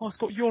 Oh, it's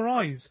got your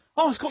eyes.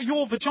 Oh, it's got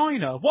your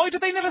vagina. Why do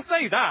they never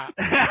say that?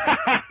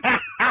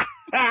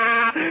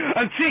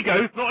 And she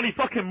goes, "Not any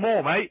fucking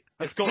more, mate.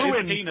 It's got his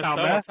ruined penis, down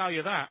though, there." I'll tell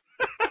you that.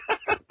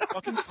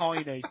 Fucking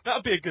tiny.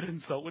 That'd be a good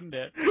insult, wouldn't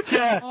it?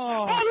 Yeah.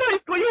 Oh. Oh, look,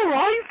 it's got your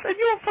eyes and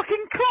your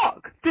fucking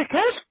cock,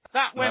 dickhead.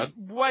 That went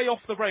way off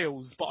the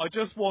rails, but I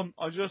just want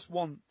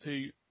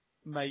to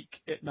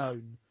make it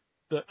known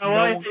that Oh, no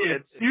I one did.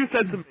 gives... You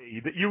said to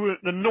me that you were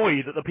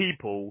annoyed at the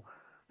people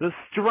that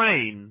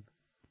strain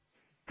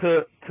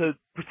to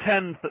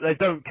pretend that they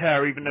don't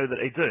care even though that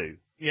they do.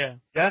 Yeah.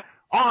 Yeah?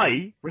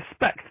 I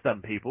respect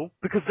them people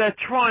because they're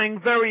trying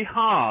very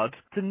hard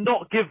to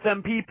not give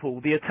them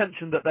people the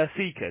attention that they're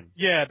seeking.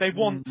 Yeah, they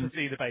want to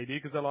see the baby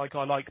because they're like,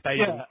 I like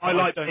babies. Yeah, I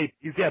like babies,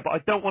 yeah, but I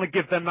don't want to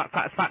give them that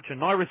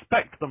satisfaction. I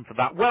respect them for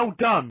that. Well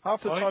done.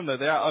 Half the time though,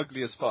 they are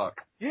ugly as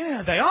fuck.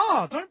 Yeah, they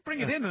are. Don't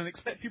bring it in and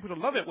expect people to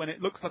love it when it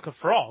looks like a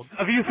frog.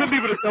 Have you seen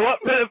people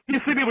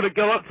that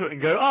go up to it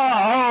and go,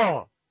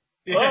 oh.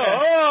 Yeah.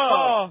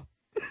 Oh.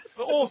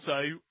 But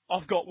also,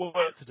 I've got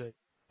work to do.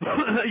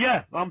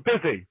 Yeah, I'm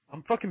busy.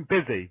 I'm fucking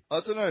busy.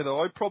 I don't know though,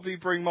 I'd probably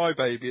bring my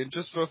baby in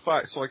just for a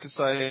fact so I could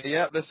say,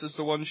 yeah, this is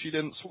the one she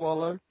didn't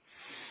swallow.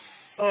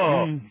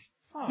 Oh.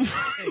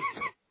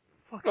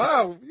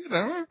 Well, you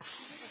know,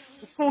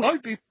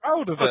 I'd be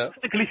proud of it.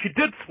 Technically, she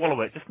did swallow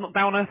it, just not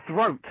down her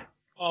throat.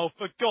 Oh,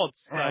 for God's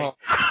sake. Oh.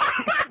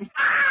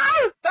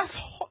 That's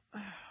hot.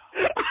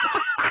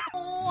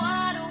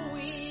 Why don't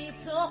we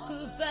talk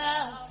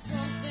about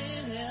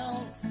something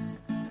else?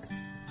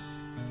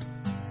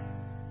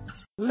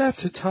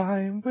 Letter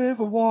time with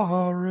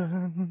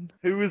Warren.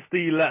 Who is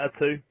the letter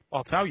to?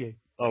 I'll tell you.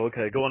 Oh,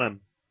 okay, go on in.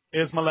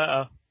 Here's my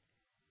letter.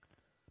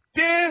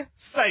 Dear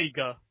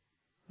Sega,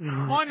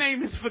 my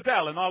name is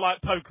Fidel and I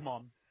like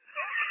Pokemon.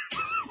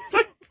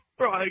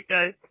 Right,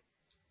 okay.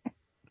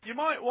 You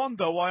might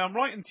wonder why I'm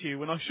writing to you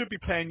when I should be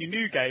playing your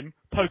new game,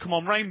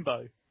 Pokemon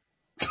Rainbow.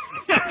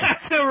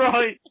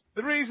 Right.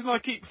 The reason I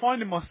keep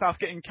finding myself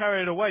getting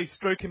carried away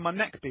stroking my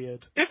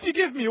neckbeard. If you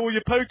give me all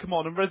your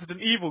Pokemon and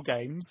Resident Evil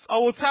games, I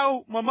will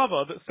tell my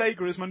mother that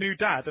Sega is my new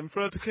dad and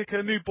for her to kick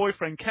her new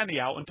boyfriend Kenny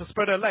out and to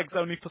spread her legs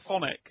only for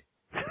Sonic.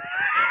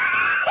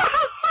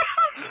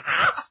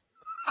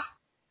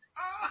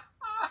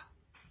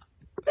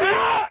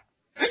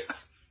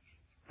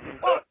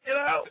 Fucking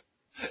hell.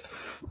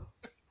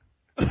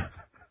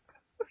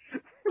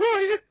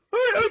 Right,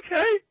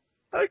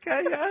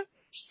 okay, yeah.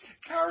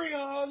 Carry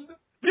on.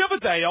 The other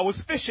day I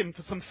was fishing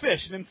for some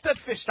fish and instead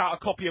fished out a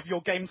copy of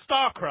your game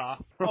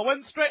StarCraft. I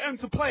went straight home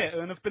to play it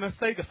and have been a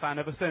Sega fan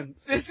ever since.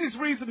 This is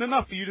reason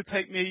enough for you to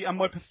take me and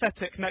my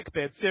pathetic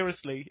neckbeard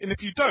seriously, and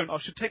if you don't, I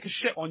should take a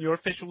shit on your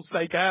official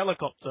Sega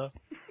helicopter.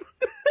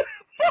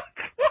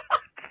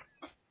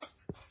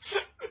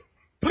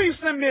 Please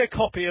send me a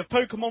copy of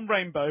Pokemon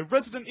Rainbow,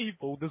 Resident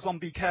Evil, The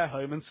Zombie Care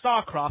Home, and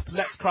StarCraft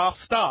Let's Craft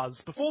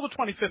Stars before the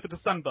 25th of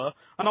December,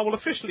 and I will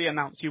officially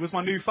announce you as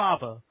my new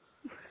father.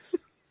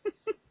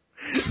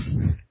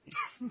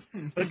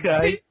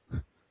 Okay.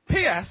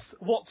 P.S.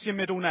 What's your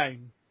middle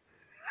name?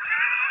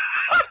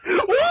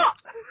 What?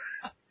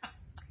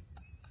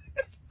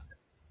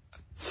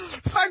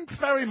 Thanks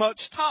very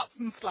much, Tarts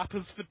and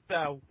Slappers for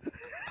Dell.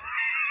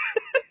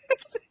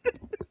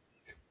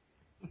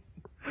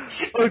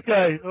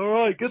 Okay,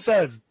 alright, good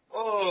then.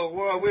 Oh,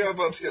 well, we're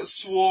about to get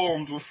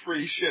swarmed with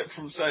free shit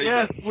from Sega.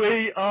 Yes,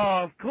 we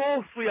are. Of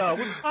course we are.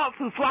 With Tarts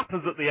and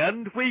Slappers at the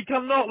end, we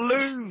cannot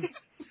lose.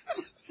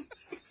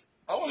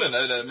 I want to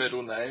know their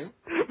middle name.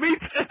 Me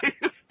too.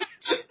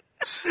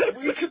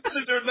 We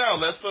consider now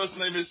their first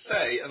name is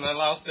Say and their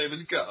last name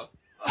is Gu.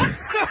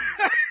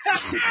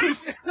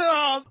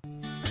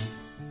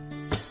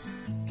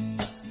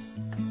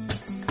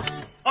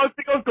 I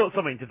think I've got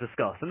something to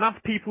discuss, and that's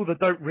people that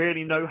don't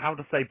really know how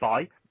to say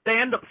bye. They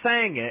end up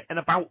saying it in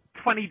about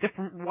 20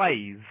 different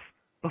ways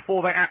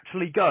before they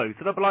actually go.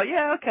 So they'll be like,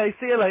 yeah, okay,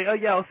 see you later.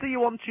 Yeah, I'll see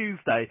you on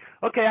Tuesday.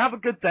 Okay, have a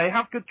good day.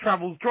 Have good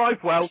travels.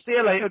 Drive well. See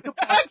you later.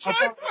 Goodbye.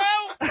 Drive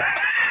well!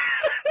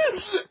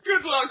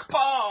 Good luck,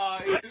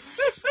 bye!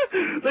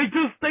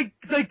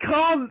 they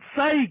can't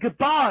say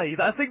goodbye.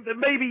 I think that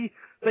maybe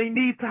they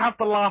need to have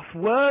the last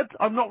word.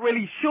 I'm not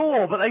really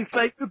sure, but they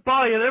say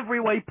goodbye in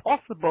every way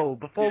possible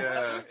before.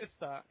 Yeah. It's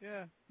that,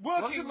 yeah.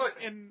 Working Like-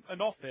 in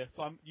an office,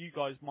 you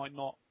guys might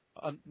not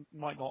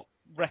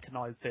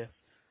recognise this,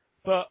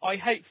 but I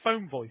hate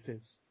phone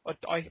voices.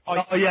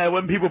 Oh yeah,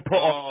 when people put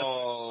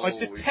on. I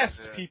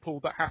detest yeah. people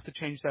that have to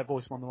change their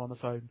voice when they're on the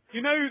phone.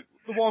 You know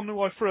the one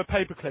who I threw a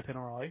paperclip in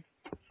her eye?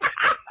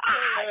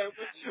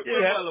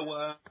 We're well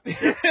aware.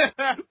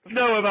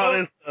 Know about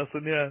this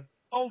person, yeah.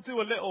 I'll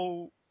do a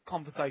little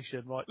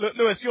conversation, right? Look,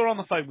 Lewis, you're on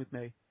the phone with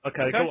me.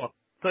 Okay, go on.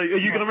 So are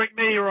you going to ring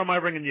me or am I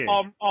ringing you?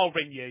 I'll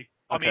ring you.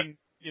 I Okay. mean,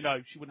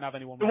 she wouldn't have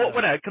anyone. Can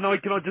I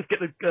just get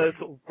the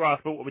sort of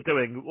grasp of what we're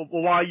doing?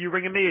 Why are you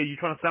ringing me? Are you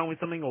trying to sell me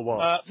something or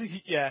what?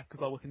 Yeah,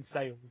 because I work in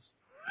sales.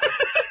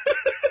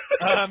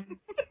 I'm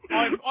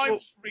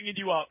ringing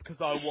you up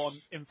because I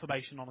want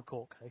information on a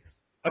court case.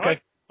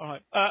 Okay. All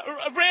right.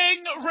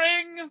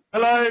 Ring.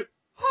 Hello.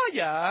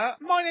 Hiya,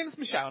 my name's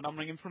Michelle and I'm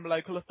ringing from a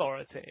local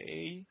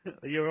authority.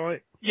 Are you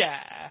alright?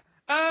 Yeah.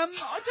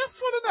 I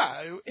just want to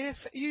know if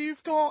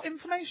you've got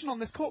information on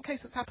this court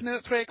case that's happening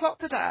at 3 o'clock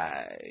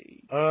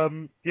today.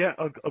 Yeah,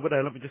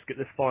 let me just get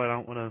this file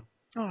out when I...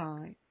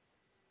 Alright.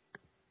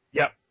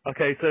 Yep.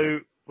 Okay, so,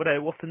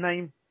 what's the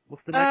name?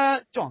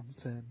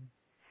 Johnson.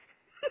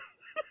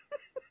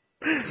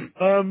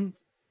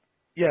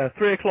 Yeah,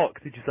 3 o'clock,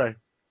 did you say?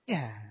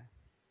 Yeah.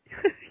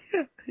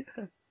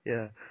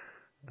 Yeah.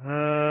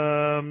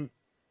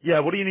 Yeah,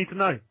 what do you need to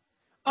know?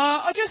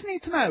 I just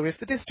need to know if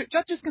the district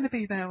judge is going to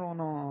be there or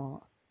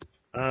not.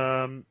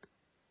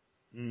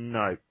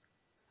 No.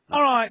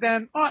 Alright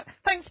then. Alright,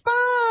 thanks, bye!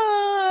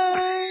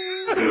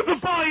 The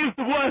bye is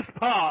the worst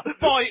part!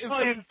 Bye is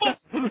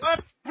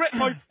I've grit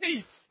my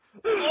teeth!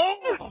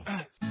 Oh.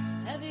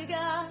 Have you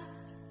got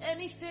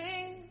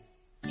anything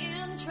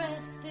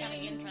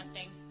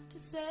interesting to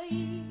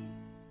say?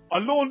 I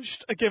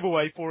launched a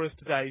giveaway for us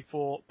today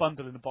for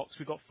Bundle in a Box.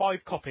 We've got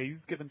 5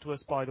 copies given to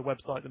us by the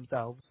website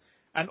themselves.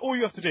 And all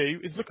you have to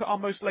do is look at our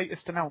most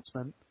latest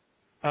announcement.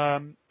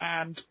 And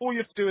all you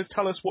have to do is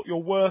tell us what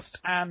your worst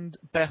and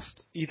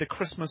best either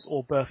Christmas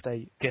or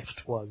birthday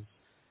gift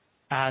was.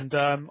 And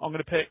I'm going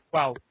to pick,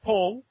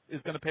 Paul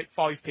is going to pick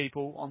 5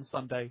 people on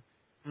Sunday.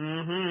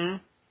 Mm-hmm.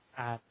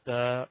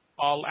 And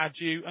I'll add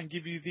you and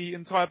give you the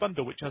entire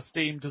bundle, which has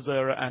Steam,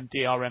 Desura, and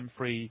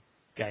DRM-free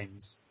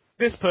games.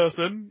 This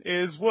person,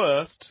 his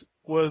worst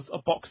was a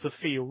box of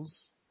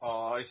feels.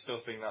 Oh, I still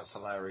think that's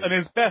hilarious. And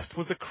his best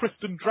was a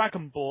Kristen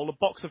Dragon Ball, a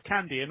box of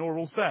candy, and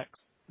oral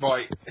sex.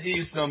 Right,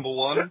 he's number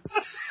 1.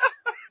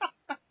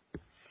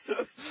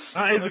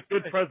 That is a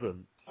good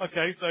present.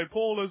 Okay, so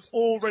Paul has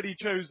already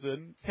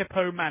chosen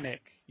Hippomanic.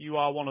 You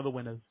are one of the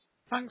winners.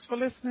 Thanks for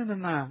listening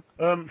and that.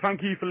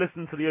 Thank you for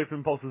listening to the Open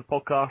Impulses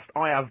podcast.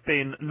 I have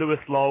been Lewis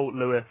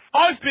Lowell.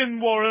 I've been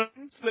Warren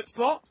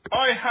Slipslot.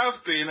 I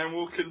have been and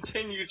will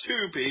continue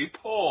to be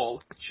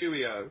Paul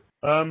Cheerio.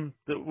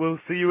 We'll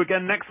see you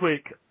again next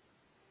week.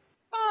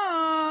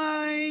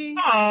 Bye.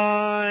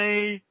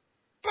 Bye.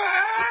 Bye!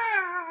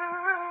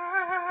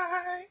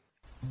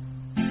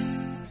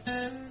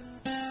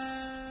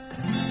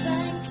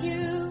 Thank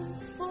you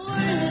for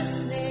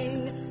listening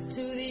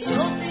to the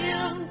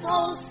Opium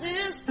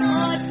Pulses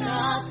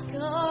podcast.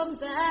 Come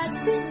back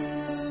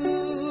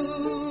soon.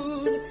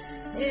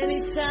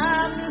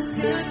 Anytime is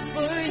good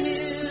for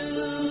you.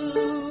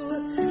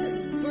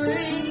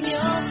 Bring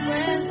your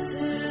friends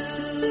too.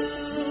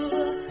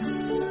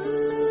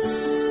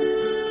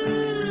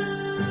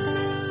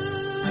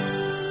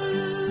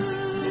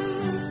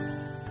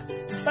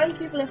 Thank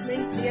you for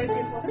listening to the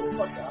Opium Pulses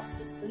podcast.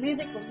 The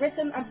music was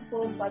written and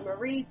performed by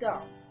Marie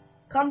Dance.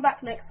 Come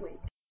back next week.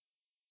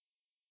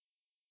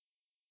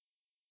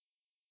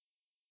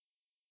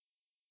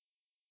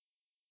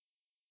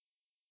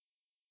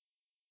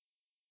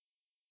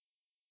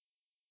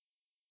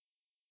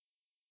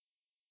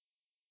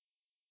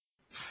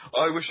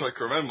 I wish I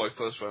could remember my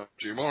first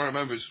vacuum. All I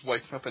remember is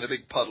waking up in a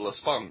big puddle of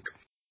spunk.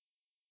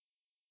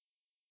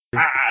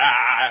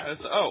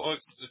 It's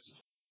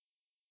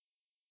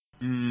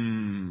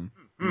Mm.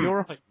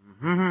 You're right.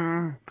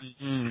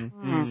 Mm.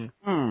 Mm.